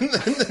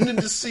 and then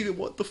just see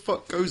what the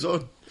fuck goes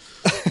on.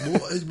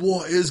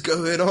 What is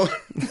going on?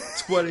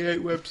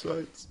 28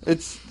 websites.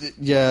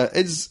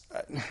 It's...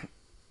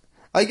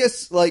 I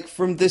guess, like,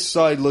 from this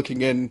side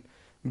looking in,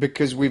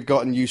 because we've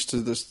gotten used to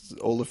this,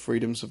 all the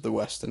freedoms of the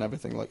West and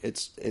everything, like,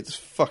 it's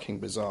fucking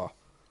bizarre.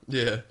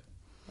 Yeah.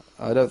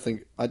 I don't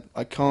think...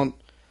 I can't...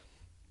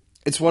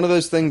 It's one of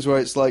those things where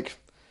it's like,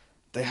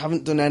 they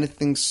haven't done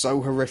anything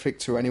so horrific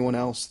to anyone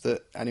else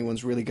that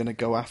anyone's really going to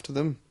go after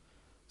them.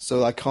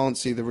 So I can't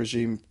see the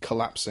regime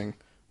collapsing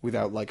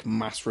without, like,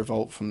 mass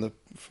revolt from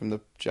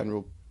the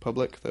general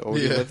public that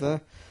already live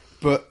there.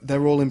 But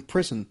they're all in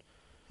prison.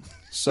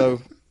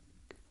 So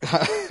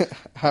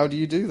how do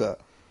you do that?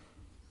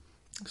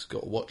 Just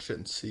got to watch it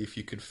and see if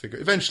you could figure...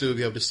 Eventually we'll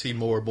be able to see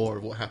more and more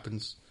of what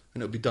happens.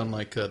 And it'll be done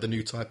like the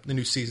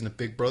new season of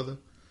Big Brother.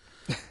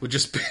 We'll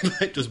just be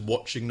like just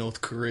watching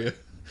North Korea,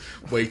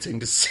 waiting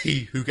to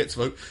see who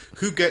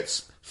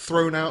gets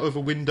thrown out of a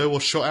window or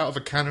shot out of a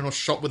cannon or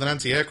shot with an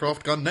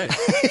anti-aircraft gun next.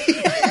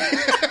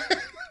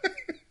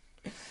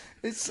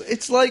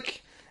 It's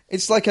like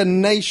a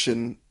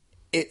nation.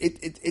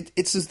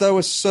 It's as though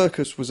a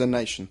circus was a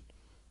nation.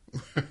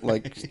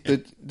 Like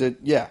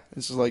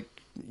it's like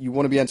you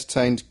want to be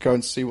entertained, go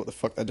and see what the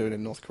fuck they're doing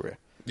in North Korea.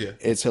 Yeah,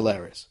 it's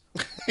hilarious.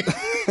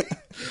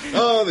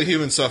 Oh, the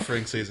human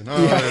suffering season.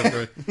 Oh,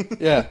 yeah.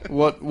 Yeah.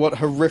 What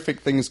horrific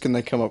things can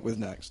they come up with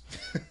next?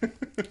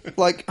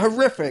 Like,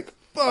 horrific,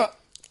 but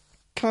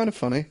kind of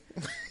funny.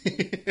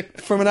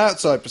 From an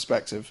outside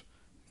perspective.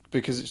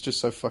 Because it's just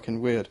so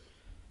fucking weird.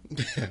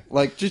 Yeah.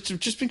 Like,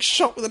 just being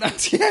shot with an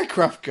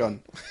anti-aircraft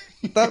gun.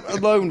 That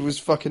alone was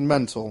fucking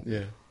mental.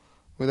 Yeah.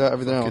 Without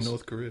everything fucking else.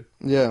 North Korea.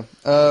 Yeah.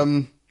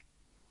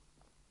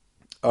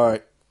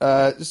 Alright.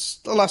 This is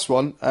the last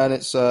one, and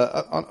it's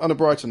on a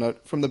brighter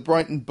note from the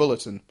Brighton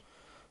Bulletin.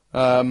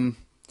 The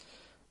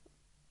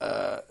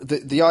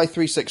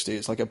I-360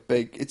 is like a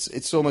big.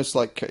 It's almost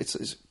like it's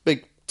a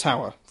big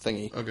tower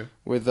thingy. Okay.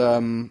 With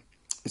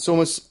it's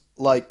almost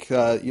like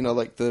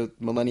like the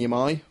Millennium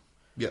Eye.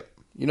 Yeah.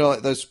 You know,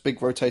 like those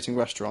big rotating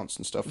restaurants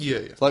and stuff. Yeah.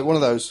 It's like one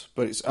of those,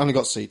 but it's only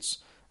got seats,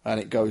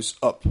 and it goes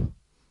up,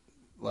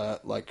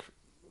 like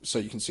so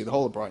you can see the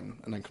whole of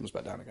Brighton, and then comes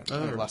back down again.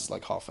 And it lasts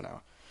like half an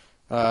hour.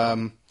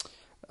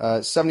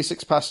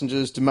 76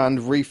 passengers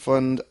demand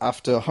refund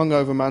after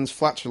hungover man's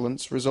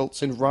flatulence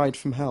results in ride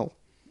from hell.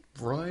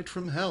 Ride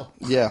from hell.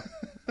 Yeah.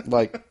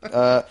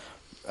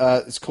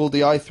 It's called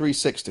the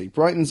I-360.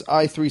 Brighton's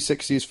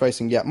I-360 is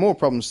facing yet more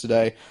problems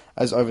today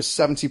as over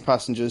 70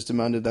 passengers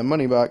demanded their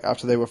money back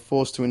after they were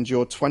forced to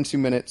endure 20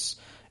 minutes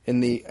in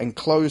the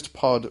enclosed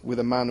pod with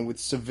a man with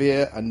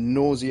severe and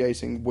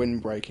nauseating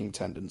wind-breaking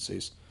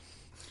tendencies.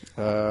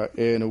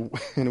 In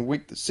a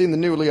week that's seen the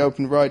newly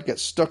opened ride get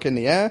stuck in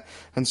the air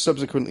and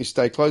subsequently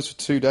stay closed for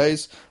 2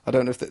 days. I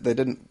don't know if they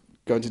didn't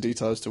go into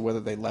detail as to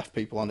whether they left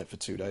people on it for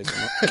 2 days or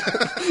not.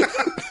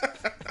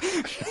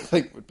 I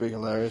think would be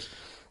hilarious.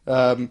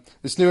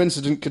 This new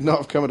incident could not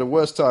have come at a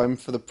worse time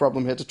for the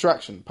problem-hit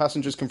attraction.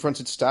 Passengers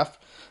confronted staff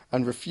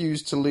and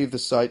refused to leave the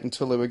site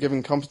until they were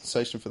given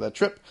compensation for their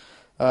trip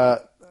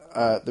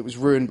that was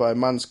ruined by a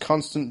man's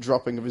constant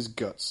dropping of his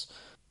guts.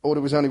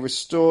 Order was only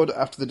restored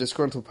after the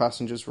disgruntled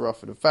passengers were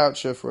offered a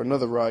voucher for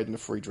another ride and a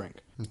free drink.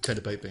 And 10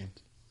 baked beans.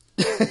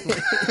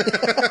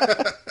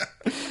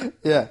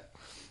 Yeah.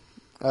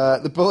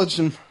 The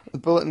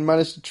bulletin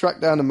managed to track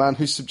down a man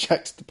who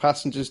subjected the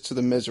passengers to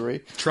the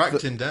misery.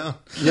 Tracked him down.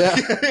 Yeah.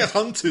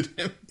 Hunted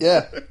him.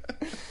 Yeah.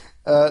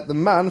 The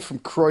man from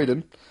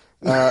Croydon,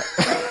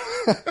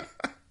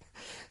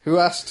 who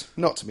asked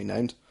not to be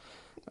named,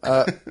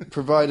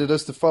 provided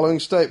us the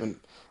following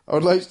statement. I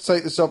would like to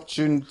take this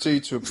opportunity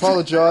to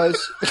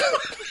apologise.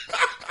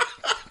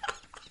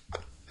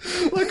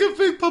 Like a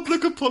big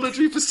public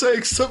apology for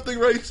saying something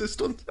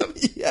racist on them.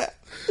 Yeah.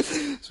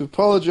 To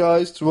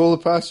apologise to all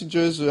the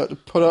passengers who had to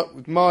put up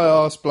with my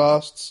arse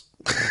blasts.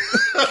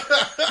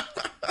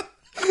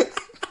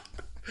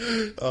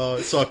 Oh,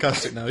 it's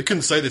sarcastic now. You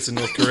couldn't say this in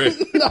North Korea.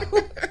 No.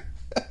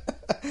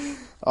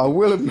 I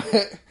will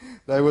admit,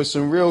 there were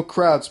some real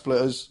crowd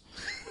splitters.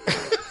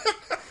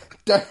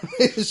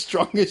 Definitely the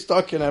strongest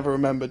I can ever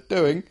remember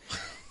doing.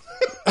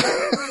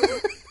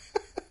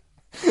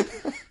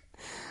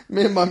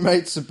 Me and my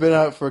mates have been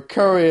out for a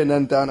curry and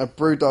then down a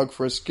Brewdog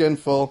for a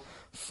skinful.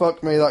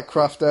 Fuck me, that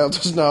craft ale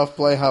does now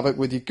play havoc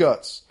with your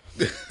guts.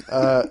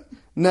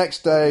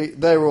 Next day,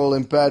 they were all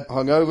in bed,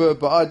 hungover,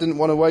 but I didn't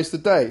want to waste the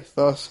day.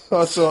 So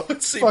I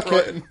thought, fuck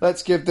it,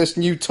 let's give this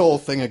new tall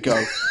thing a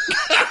go.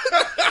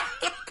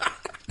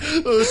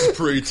 Oh, this is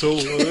pretty tall.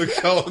 I'll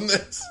go on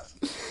this.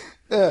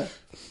 Yeah.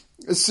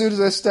 As soon as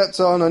I stepped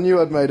on, I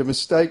knew I'd made a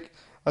mistake.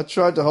 I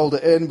tried to hold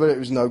it in, but it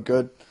was no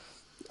good.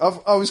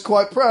 I was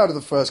quite proud of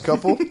the first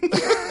couple.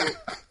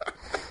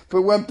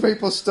 But when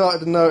people started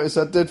to notice,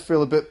 I did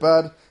feel a bit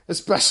bad,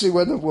 especially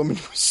when the woman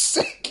was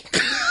sick.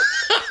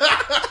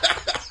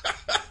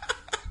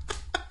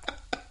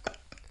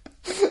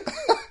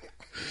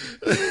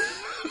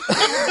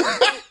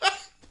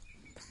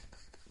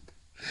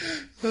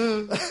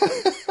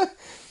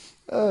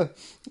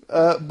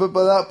 But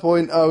by that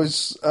point, I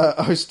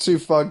was too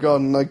far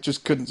gone, and I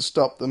just couldn't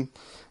stop them.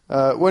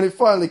 When it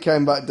finally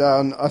came back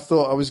down, I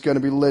thought I was going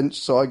to be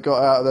lynched, so I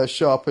got out of there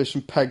sharpish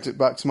and pegged it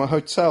back to my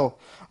hotel.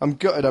 I'm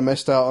gutted I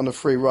missed out on a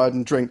free ride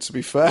and drink, to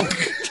be fair.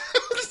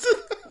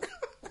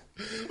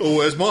 Oh,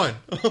 where's mine?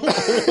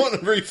 I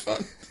want a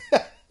refund.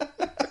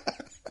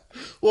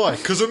 Why?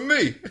 Because of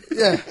me?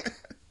 Yeah.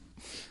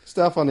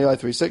 Staff on the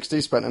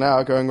I-360 spent an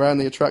hour going around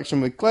the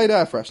attraction with Glade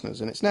air fresheners,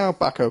 and it's now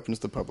back open to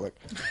the public.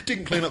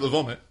 Didn't clean up the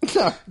vomit.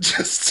 No.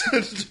 Just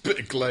a bit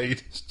of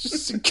Glade.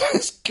 This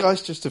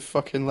guy's just a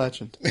fucking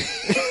legend.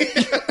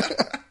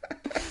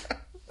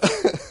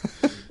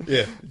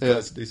 Yeah,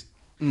 that's decent.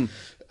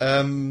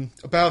 Got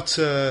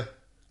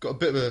a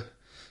bit of a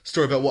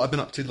story about what I've been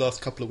up to the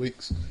last couple of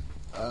weeks.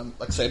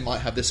 Like I say, might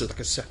have this as like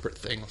a separate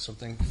thing or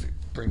something if it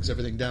brings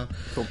everything down.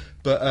 Cool.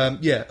 But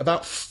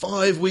about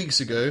 5 weeks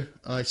ago,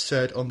 I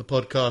said on the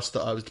podcast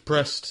that I was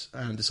depressed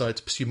and decided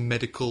to pursue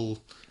medical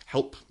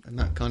help and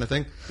that kind of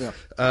thing.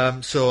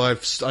 Yeah. So I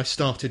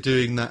started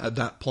doing that at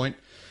that point.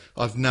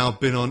 I've now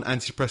been on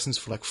antidepressants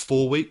for like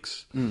 4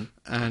 weeks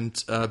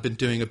and been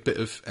doing a bit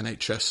of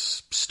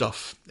NHS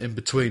stuff in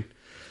between.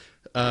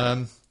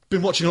 Been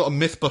watching a lot of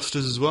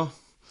Mythbusters as well,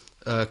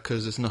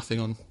 because there's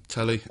nothing on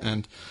telly,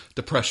 and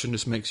depression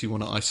just makes you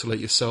want to isolate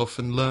yourself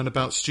and learn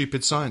about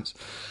stupid science.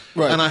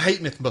 Right. And I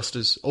hate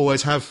Mythbusters,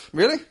 always have.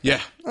 Really?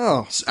 Yeah.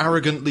 Oh. It's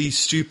arrogantly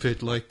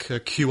stupid, like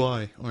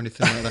QI or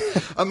anything like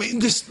that. I mean,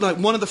 this like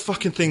one of the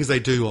fucking things they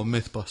do on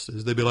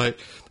Mythbusters, they'd be like,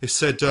 they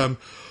said,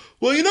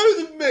 well, you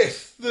know the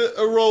myth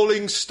that a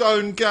rolling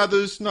stone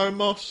gathers no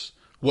moss?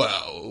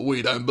 Well,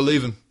 we don't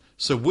believe them,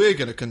 so we're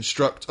going to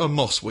construct a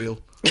moss wheel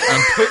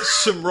and put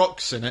some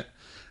rocks in it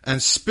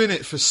and spin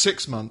it for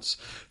 6 months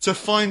to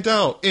find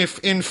out if,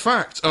 in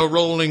fact, a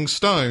rolling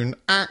stone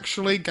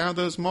actually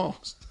gathers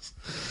moss.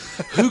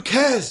 Who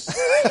cares?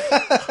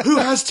 Who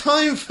has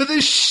time for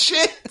this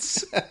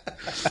shit?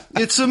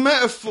 It's a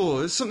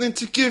metaphor. It's something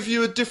to give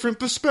you a different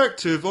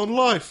perspective on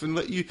life and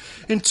let you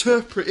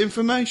interpret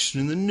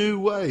information in a new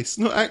way. It's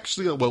not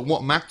actually... Well,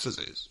 what matters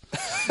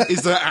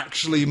is there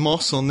actually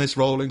moss on this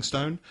rolling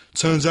stone?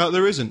 Turns out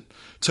there isn't.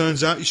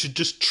 Turns out you should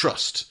just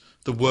trust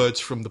the words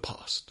from the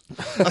past.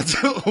 I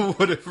don't know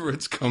whatever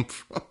it's come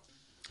from.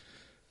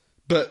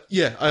 But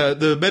yeah,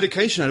 the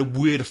medication had a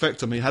weird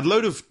effect on me. It had a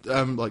load of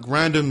like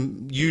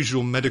random,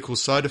 usual medical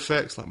side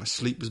effects, like my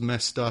sleep was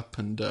messed up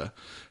and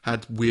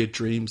had weird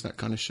dreams, that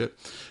kind of shit.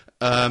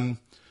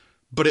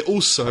 But it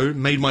also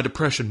made my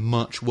depression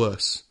much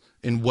worse.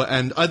 They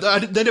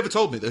never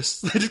told me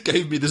this. They just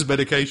gave me this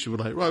medication. We're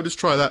like, well, just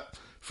try that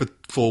for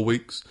 4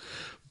 weeks.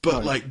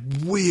 But like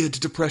weird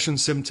depression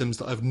symptoms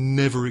that I've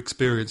never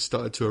experienced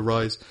started to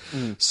arise.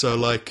 So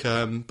like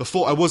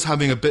before, I was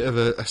having a bit of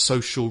a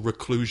social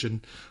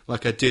reclusion.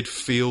 Like I did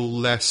feel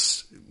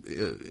less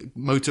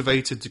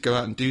motivated to go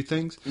out and do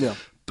things. Yeah.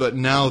 But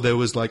now there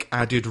was like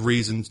added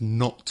reasons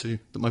not to,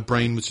 that my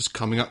brain was just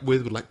coming up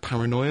with like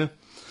paranoia.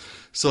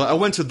 So I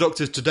went to the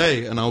doctor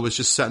today and I was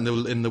just sat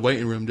in the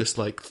waiting room just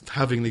like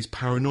having these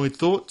paranoid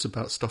thoughts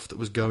about stuff that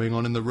was going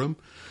on in the room.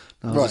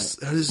 I was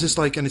just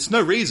like, and it's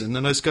no reason.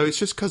 And I just go, it's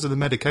just because of the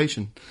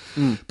medication.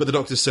 But the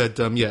doctor said,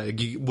 the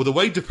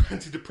way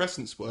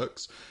antidepressants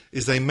works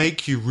is they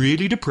make you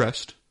really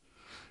depressed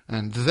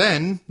and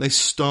then they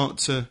start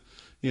to,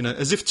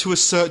 as if to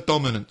assert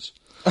dominance.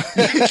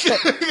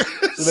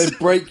 So they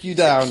break you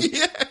down.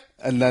 Yeah.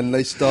 And then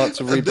they start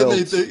to rebuild.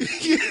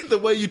 The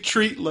way you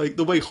treat, like,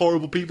 the way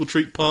horrible people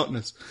treat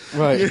partners.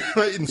 Right.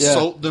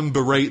 Insult them,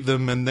 berate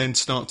them, and then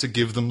start to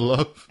give them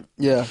love.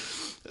 Yeah.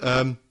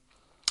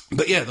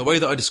 But yeah, the way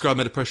that I described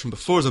my depression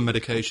before as a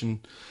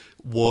medication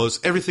was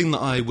everything that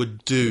I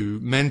would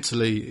do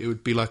mentally, it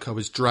would be like I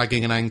was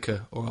dragging an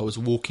anchor or I was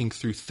walking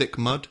through thick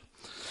mud.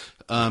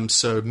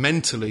 So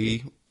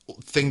mentally,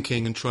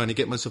 thinking and trying to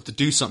get myself to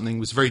do something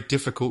was very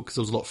difficult because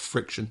there was a lot of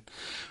friction.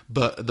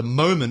 But at the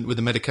moment with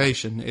the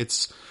medication,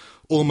 it's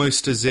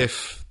almost as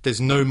if there's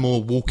no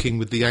more walking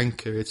with the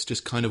anchor. It's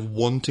just kind of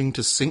wanting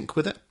to sink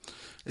with it.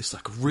 It's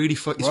like really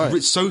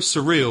it's so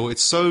surreal.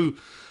 It's so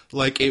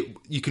like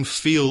you can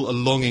feel a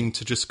longing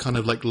to just kind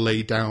of like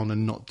lay down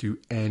and not do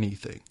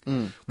anything,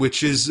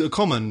 which is a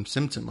common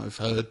symptom I've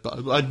heard, but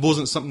it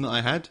wasn't something that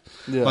I had.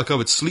 Yeah. Like I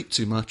would sleep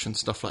too much and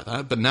stuff like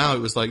that. But now it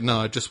was like, no,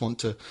 I just want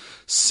to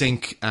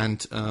sink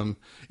and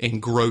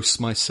engross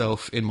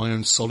myself in my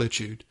own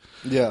solitude.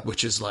 Yeah.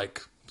 Which is like,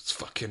 it's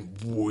fucking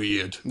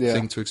weird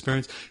thing to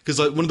experience. Because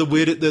like one of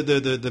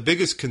the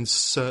biggest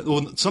concern,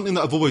 or something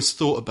that I've always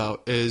thought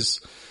about is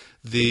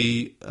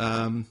the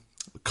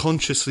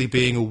consciously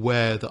being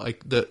aware that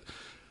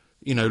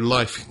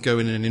life can go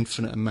in an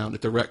infinite amount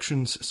of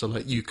directions. So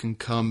like you can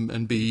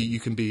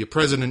be a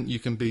president, you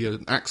can be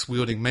an axe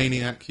wielding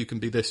maniac, you can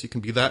be this, you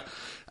can be that,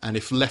 and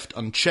if left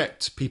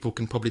unchecked, people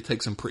can probably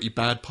take some pretty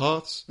bad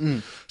paths.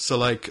 So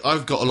like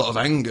I've got a lot of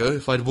anger.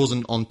 If I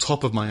wasn't on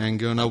top of my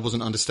anger and I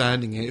wasn't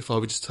understanding it, if I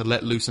were just to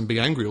let loose and be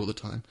angry all the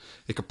time,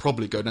 it could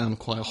probably go down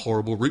quite a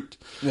horrible route.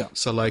 Yeah.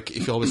 So like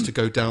if I was to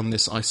go down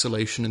this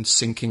isolation and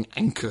sinking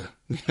anchor,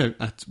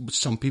 which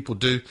some people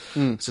do,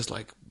 it's just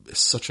like, it's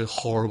such a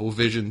horrible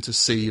vision to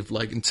see of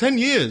like in 10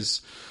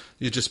 years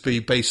you'd just be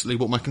basically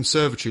what my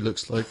conservatory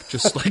looks like,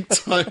 just like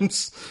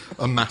times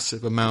a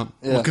massive amount.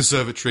 My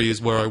conservatory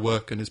is where I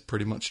work and is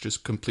pretty much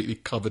just completely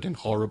covered in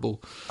horrible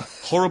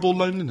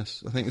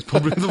loneliness. I think it's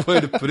probably the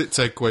way to put it.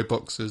 Takeaway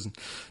boxes and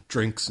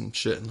drinks and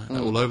shit and like that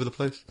all over the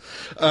place.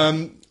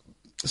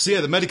 So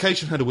yeah, the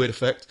medication had a weird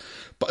effect,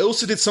 but I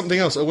also did something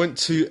else. I went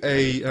to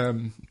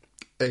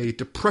a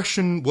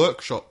depression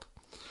workshop,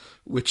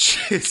 which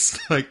is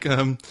like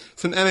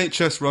it's an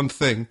NHS-run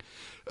thing.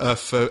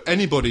 For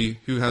anybody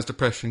who has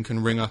depression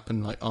can ring up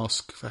and like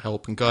ask for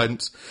help and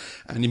guidance,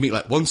 and you meet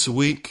like once a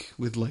week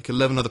with like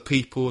 11 other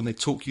people, and they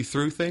talk you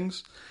through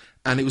things.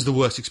 And it was the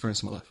worst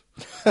experience of my life.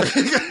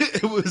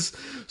 It was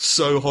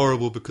so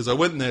horrible because I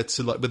went there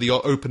to like with the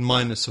open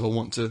mindedness of I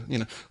want to,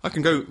 I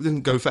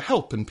can go for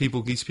help, and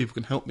these people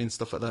can help me and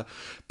stuff like that.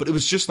 But it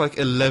was just like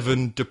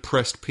 11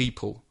 depressed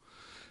people,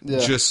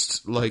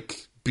 just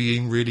like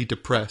being really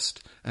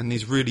depressed. And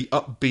these really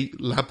upbeat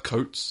lab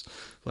coats,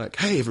 like,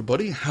 hey,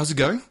 everybody, how's it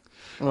going?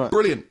 Right.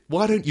 Brilliant.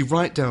 Why don't you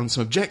write down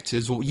some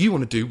objectives, what you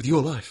want to do with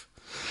your life?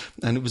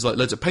 And it was like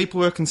loads of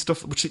paperwork and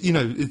stuff, which,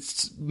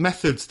 it's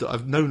methods that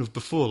I've known of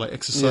before, like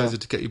exercises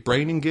to get your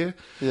brain in gear.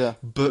 Yeah.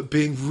 But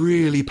being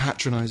really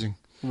patronising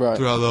throughout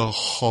the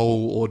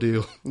whole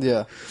ordeal.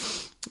 Yeah.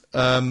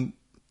 And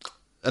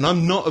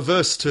I'm not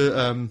averse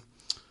to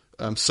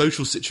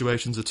social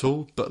situations at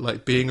all, but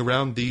like being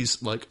around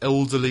these like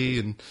elderly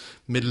and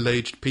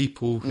middle-aged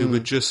people who were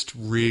just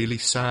really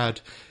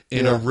sad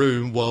in a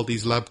room while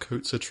these lab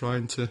coats are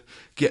trying to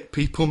get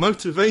people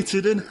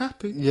motivated and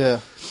happy.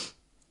 Yeah.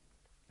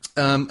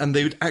 And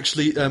they would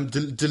actually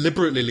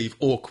deliberately leave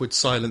awkward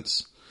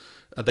silence.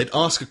 They'd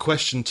ask a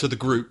question to the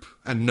group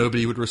and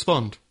nobody would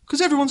respond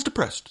because everyone's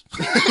depressed.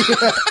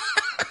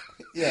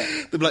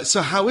 They'd be like,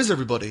 so how is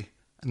everybody?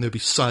 And there'd be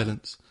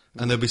silence.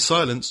 And there'd be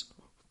silence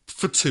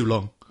for too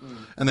long.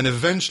 And then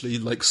eventually,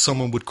 like,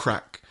 someone would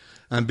crack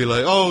and be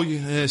like, oh,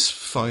 yeah, it's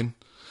fine.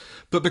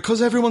 But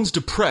because everyone's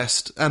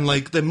depressed, and,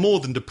 like, they're more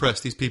than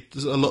depressed, these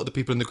people, a lot of the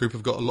people in the group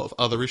have got a lot of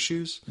other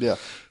issues. Yeah.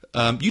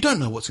 You don't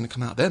know what's going to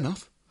come out of their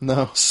mouth.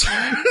 No. So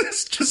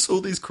it's just all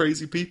these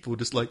crazy people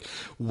just, like,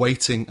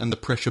 waiting and the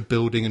pressure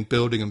building and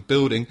building and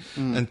building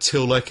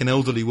until, like, an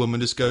elderly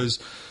woman just goes,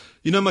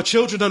 my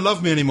children don't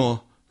love me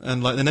anymore,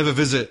 and like they never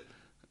visit,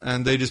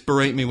 and they just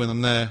berate me when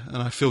I'm there, and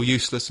I feel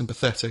useless and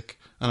pathetic,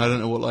 and I don't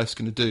know what life's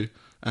going to do.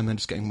 And then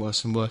just getting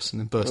worse and worse, and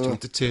then bursting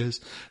into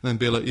tears, and then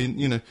be like,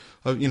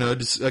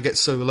 I get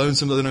so alone,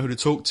 sometimes I don't know who to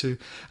talk to.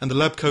 And the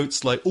lab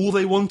coats, like, all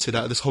they wanted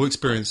out of this whole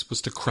experience was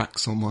to crack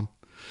someone,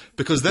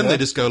 because then they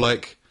just go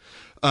like,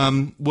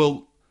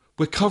 well,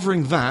 we're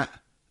covering that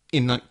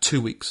in like 2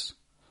 weeks.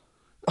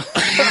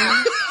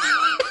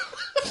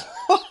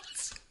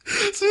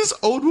 So this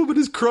old woman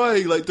is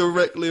crying like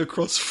directly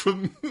across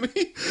from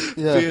me,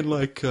 being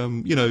like,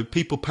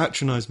 people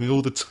patronise me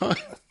all the time.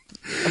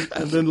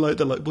 And then like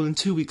they're like, well, in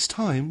 2 weeks'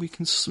 time we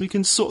can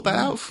sort that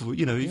out for if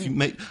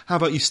you how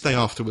about you stay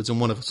afterwards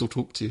and one of us will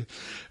talk to you.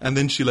 And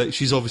then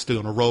she's obviously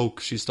on a roll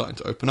because she's starting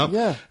to open up.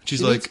 Yeah, she's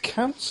she like needs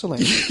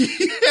counselling.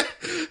 Yeah.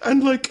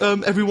 And like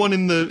everyone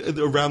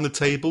around the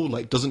table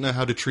like doesn't know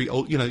how to treat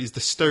old. Is the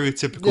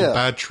stereotypical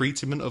bad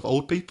treatment of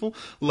old people,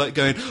 like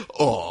going,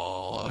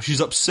 oh,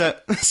 she's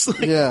upset. It's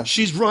like,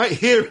 she's right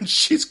here and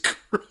she's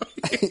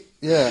crying.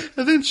 Yeah.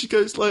 And then she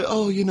goes like,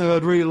 oh,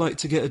 I'd really like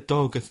to get a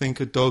dog. I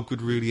think a dog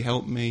would really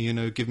help me,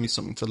 give me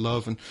something to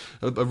love and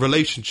a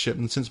relationship.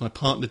 And since my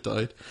partner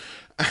died,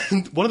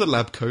 and one of the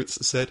lab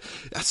coats said,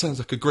 that sounds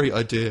like a great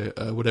idea,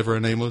 whatever her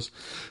name was.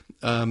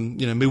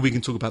 Maybe we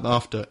can talk about that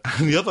after.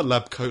 And the other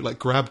lab coat like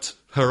grabbed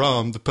her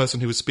arm, the person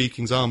who was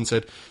speaking's arm, and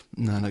said,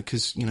 no,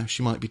 because,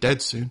 she might be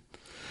dead soon.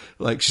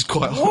 Like, she's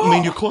quite old. I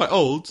mean, you're quite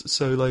old,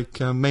 so like,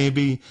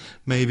 maybe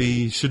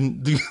you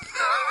shouldn't do that.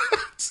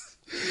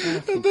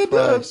 And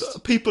then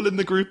people in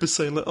the group are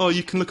saying like, oh,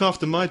 you can look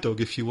after my dog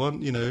if you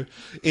want, in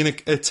an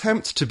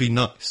attempt to be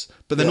nice,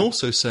 but then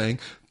also saying,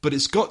 but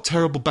it's got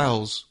terrible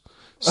bowels,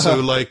 so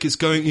like it's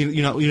going, you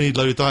need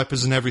loaded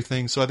diapers and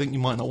everything, so I think you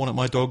might not want it,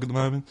 my dog at the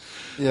moment.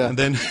 Yeah. And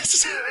then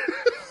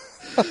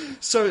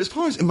so as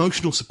far as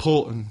emotional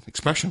support and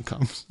expression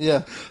comes,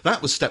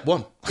 that was step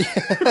one.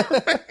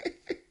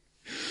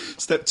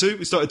 Step two,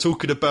 we started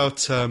talking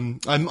about,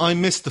 I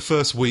missed the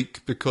first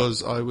week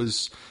because I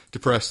was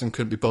depressed and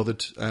couldn't be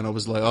bothered, and I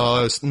was like,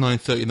 it's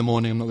 9:30 in the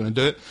morning, I'm not going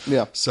to do it.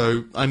 Yeah.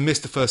 So I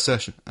missed the first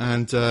session,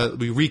 and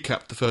we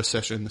recapped the first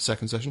session, the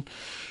second session,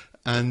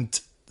 and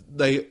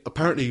they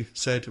apparently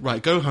said,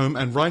 right, go home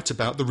and write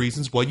about the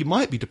reasons why you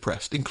might be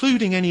depressed,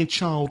 including any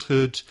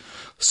childhood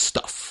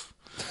stuff.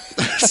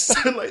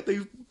 So like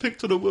they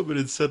picked on a woman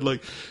and said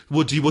like,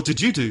 what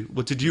did you do?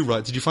 What did you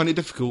write? Did you find it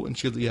difficult? And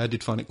she goes, yeah, I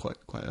did find it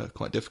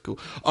quite difficult.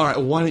 All right,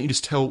 well, why don't you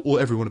just tell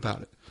everyone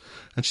about it?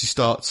 And she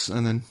starts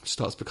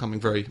becoming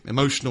very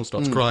emotional,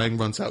 starts crying,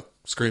 runs out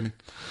screaming.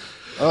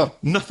 Oh,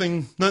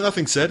 nothing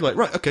said. Like,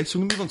 right, okay, so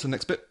we'll move on to the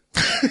next bit.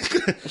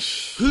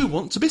 Who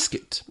wants a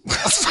biscuit?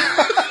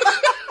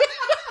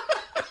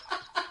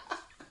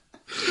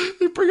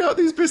 They bring out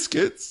these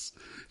biscuits,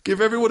 give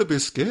everyone a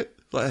biscuit.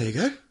 Like,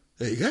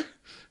 there you go.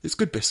 It's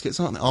good biscuits,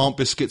 aren't they? Aren't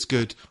biscuits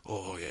good?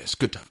 Oh, yeah, it's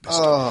good to have a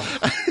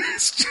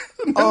biscuit.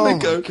 And then they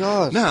go,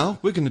 God. Now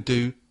we're going to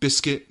do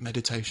biscuit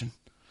meditation.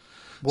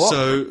 What?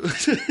 So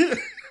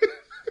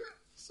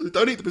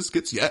don't eat the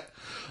biscuits yet.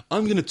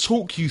 I'm going to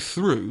talk you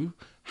through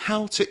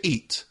how to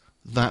eat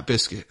that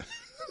biscuit.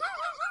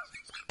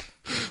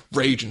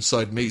 Rage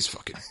inside me is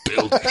fucking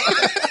building.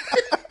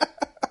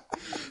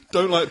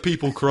 Don't like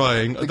people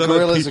crying. The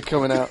gorillas are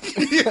coming out.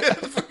 Yeah,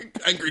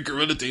 angry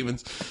gorilla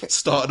demons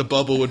started a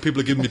bubble when people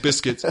are giving me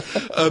biscuits.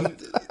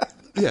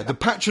 The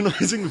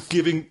patronising of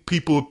giving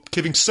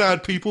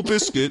sad people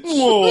biscuits.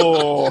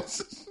 Whoa!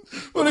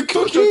 What a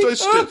cookie!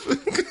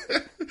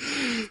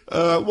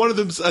 One of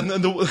them, and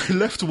they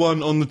left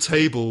one on the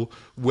table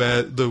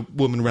where the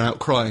woman ran out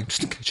crying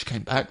just in case she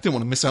came back. Didn't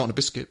want to miss out on a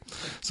biscuit,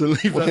 so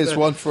leave that. Here's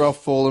one for our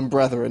fallen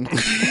brethren.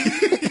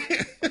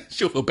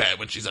 She'll feel bad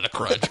when she's had a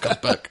cry and she comes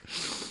back.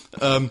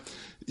 And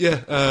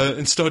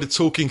started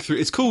talking through.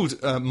 It's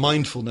called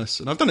mindfulness,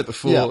 and I've done it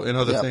before in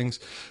other things,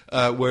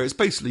 where it's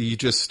basically you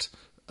just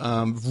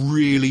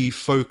really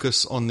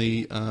focus on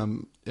the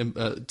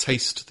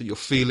taste that you're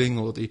feeling,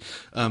 or the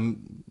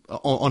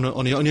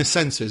on your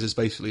senses. Is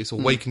basically it's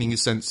awakening your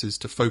senses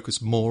to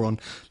focus more on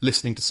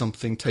listening to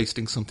something,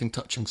 tasting something,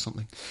 touching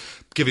something,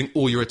 giving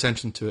all your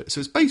attention to it. So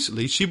it's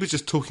basically she was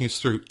just talking us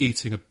through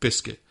eating a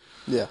biscuit.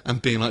 Yeah.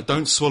 And being like,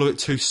 don't swallow it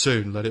too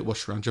soon, let it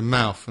wash around your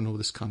mouth and all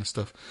this kind of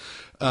stuff.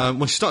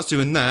 When she starts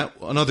doing that,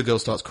 another girl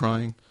starts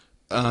crying.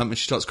 And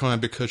she starts crying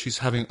because she's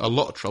having a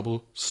lot of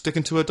trouble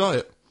sticking to her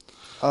diet.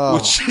 Oh.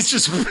 Which is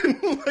just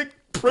like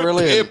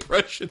peer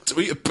pressure to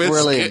eat a biscuit.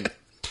 Brilliant.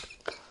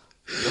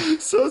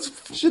 So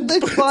should they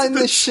find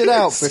this shit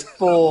out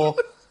before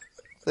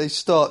they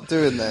start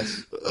doing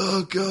this?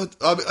 Oh, God.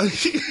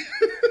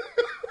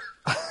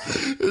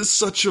 It was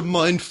such a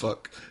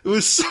mindfuck. It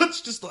was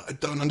such just like, I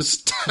don't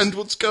understand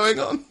what's going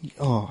on.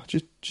 Oh,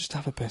 just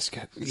have a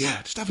biscuit.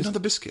 Yeah, just have another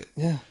biscuit.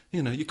 Yeah.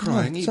 You're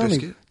crying, eat a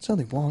biscuit. It's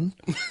only one.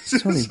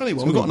 It's only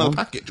one. We've got another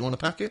packet. Do you want a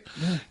packet?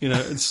 Yeah.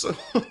 It's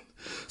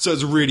so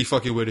it's a really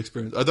fucking weird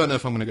experience. I don't know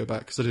if I'm going to go back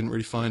because I didn't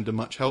really find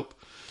much help.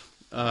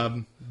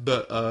 They're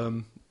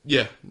going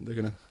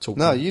to talk.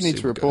 No, you need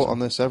to report on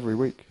this every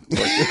week.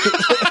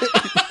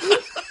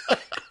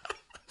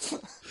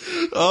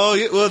 Oh,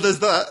 yeah, well, there's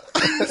that.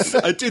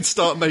 I did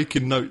start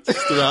making notes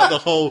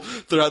throughout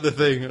the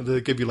thing.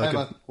 They give you like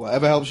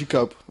whatever helps you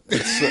cope.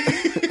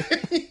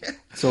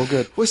 It's all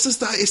good. Well, it's just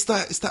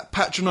that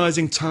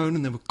patronising tone,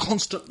 and they were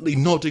constantly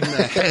nodding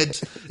their head.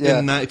 Yeah.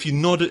 In that, if you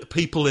nod at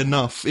people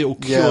enough, it will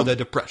cure their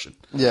depression.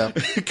 Yeah,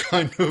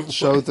 kind of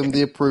show them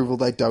the approval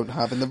they don't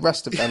have in the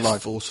rest of their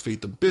life. Force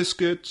feed them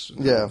biscuits.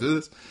 Yeah.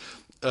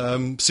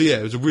 So yeah,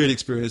 it was a real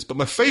experience. But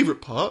my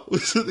favourite part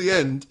was at the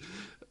end.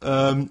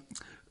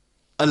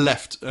 I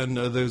left, and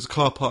there was a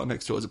car park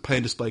next to it. It was a pay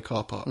and display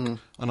car park, and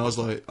I was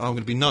like, I'm going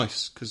to be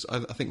nice because I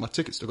think my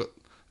ticket still got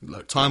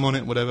like time on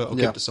it, whatever. I'll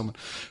give it to someone.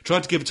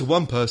 Tried to give it to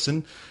one person,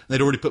 and they'd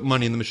already put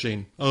money in the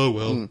machine. Oh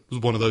well, it was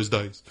one of those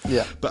days.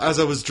 Yeah. But as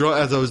I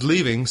was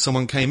leaving,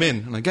 someone came in,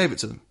 and I gave it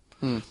to them.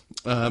 And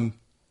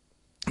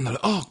they're like,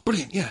 "Oh,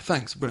 brilliant! Yeah,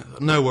 thanks. Brilliant.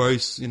 No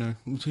worries. You know,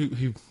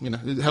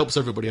 it helps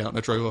everybody out." And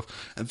I drove off,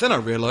 and then I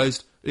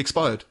realised it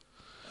expired.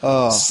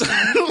 Oh. So,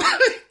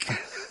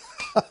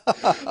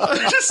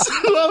 I just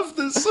love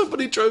that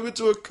somebody drove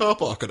into a car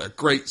park and a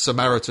great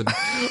Samaritan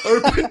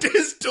opened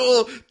his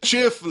door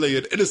cheerfully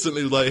and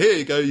innocently like, here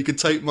you go, you can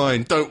take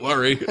mine, don't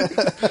worry,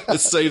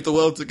 let's save the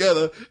world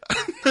together,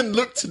 and then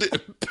looked at it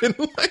and been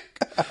like,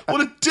 what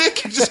a dick,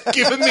 he's just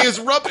given me his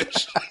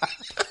rubbish.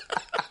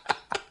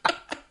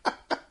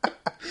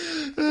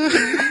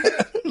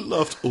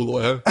 Laughed all the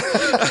way home.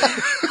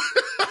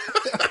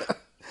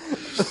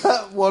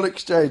 That one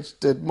exchange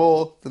did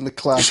more than the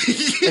class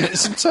in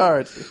its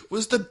entirety.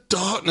 Was the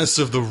darkness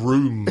of the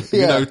room,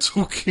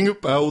 talking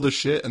about all the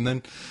shit, and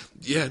then,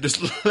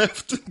 just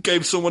left and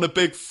gave someone a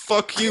big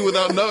fuck you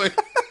without knowing.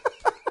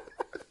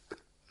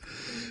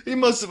 He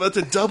must have had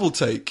to double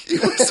take. He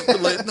must have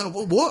been like, no,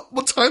 what?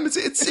 What time is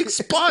it? It's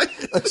expired.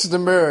 That's in the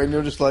mirror, and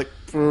you're just like,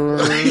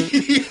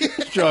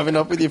 driving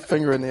up with your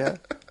finger in the air.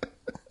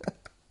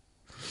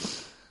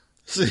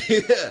 So,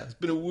 it's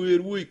been a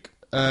weird week.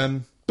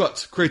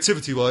 But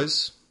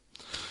creativity-wise,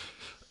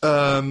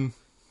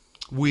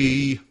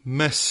 we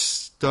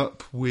messed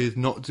up with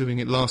not doing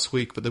it last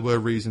week, but there were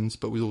reasons.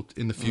 But we'll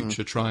in the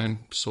future try and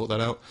sort that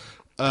out.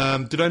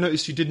 Did I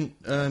notice you didn't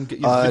get your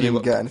video? I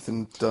didn't get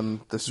anything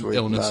done this week.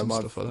 Illness and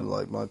stuff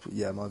like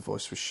that. My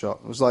voice was shot.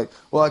 I was like,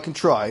 well, I can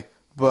try,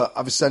 but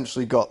I've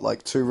essentially got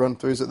like 2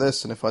 run-throughs at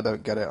this, and if I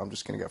don't get it, I'm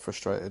just going to get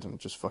frustrated and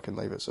just fucking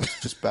leave it. So it's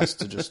just best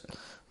to just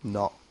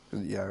not.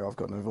 Yeah, I've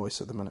got no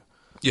voice at the minute.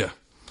 Yeah.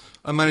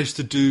 I managed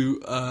to do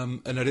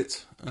an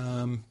edit, but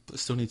I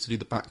still need to do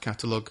the back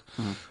catalogue.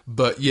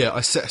 But yeah,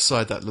 I set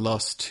aside that the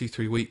last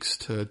 2-3 weeks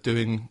to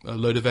doing a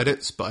load of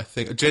edits, but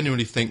I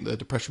genuinely think the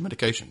depression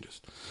medication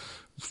just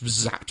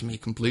zapped me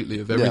completely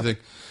of everything.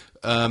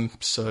 Yeah.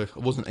 So I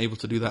wasn't able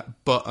to do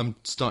that, but I'm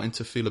starting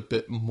to feel a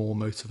bit more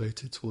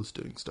motivated towards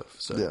doing stuff.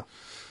 So yeah.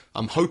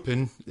 I'm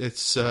hoping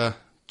it's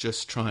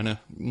just trying to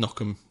knock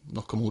them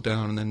all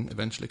down and then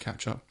eventually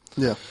catch up.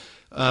 Yeah.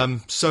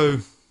 So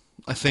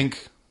I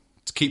think,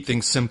 to keep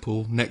things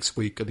simple, next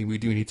week I think we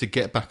do need to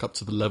get back up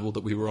to the level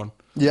that we were on.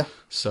 Yeah.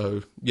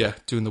 So yeah,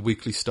 doing the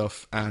weekly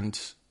stuff and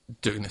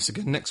doing this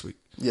again next week.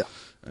 Yeah.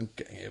 And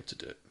getting able to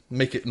do it.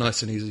 Make it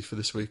nice and easy for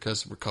this week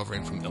as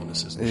recovering from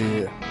illnesses and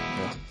shit.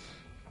 Yeah.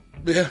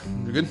 But yeah,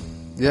 you're good?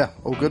 Yeah,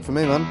 all good for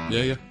me, man.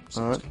 Yeah.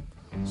 All right.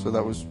 So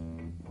that was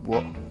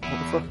what the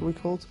fuck are we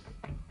called?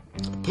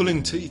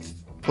 Pulling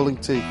Teeth. Pulling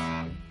Teeth.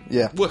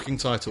 Yeah. Working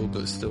title,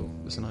 but still,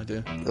 it's an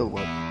idea. Oh,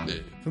 well. Yeah.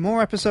 For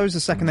more episodes the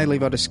second they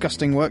leave our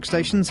disgusting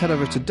workstations, head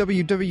over to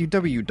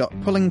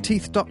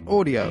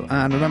www.pullingteeth.audio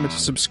and remember to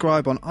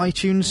subscribe on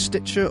iTunes,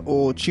 Stitcher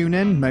or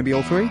TuneIn, maybe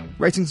all 3.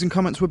 Ratings and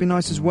comments would be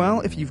nice as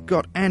well. If you've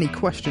got any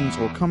questions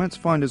or comments,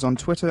 find us on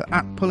Twitter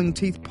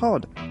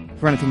 @PullingTeethPod.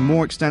 For anything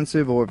more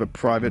extensive or of a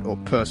private or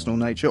personal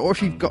nature, or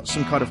if you've got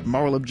some kind of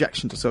moral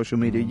objection to social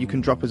media, you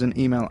can drop us an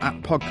email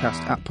at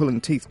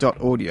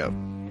podcast@pullingteeth.audio.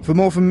 For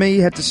more from me,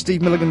 head to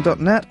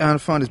stevemilligan.net and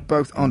find us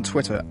both on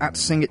Twitter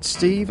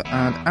 @SingItSteve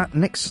and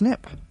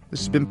 @NickSnip.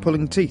 This has been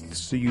Pulling Teeth.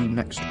 See you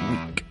next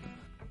week.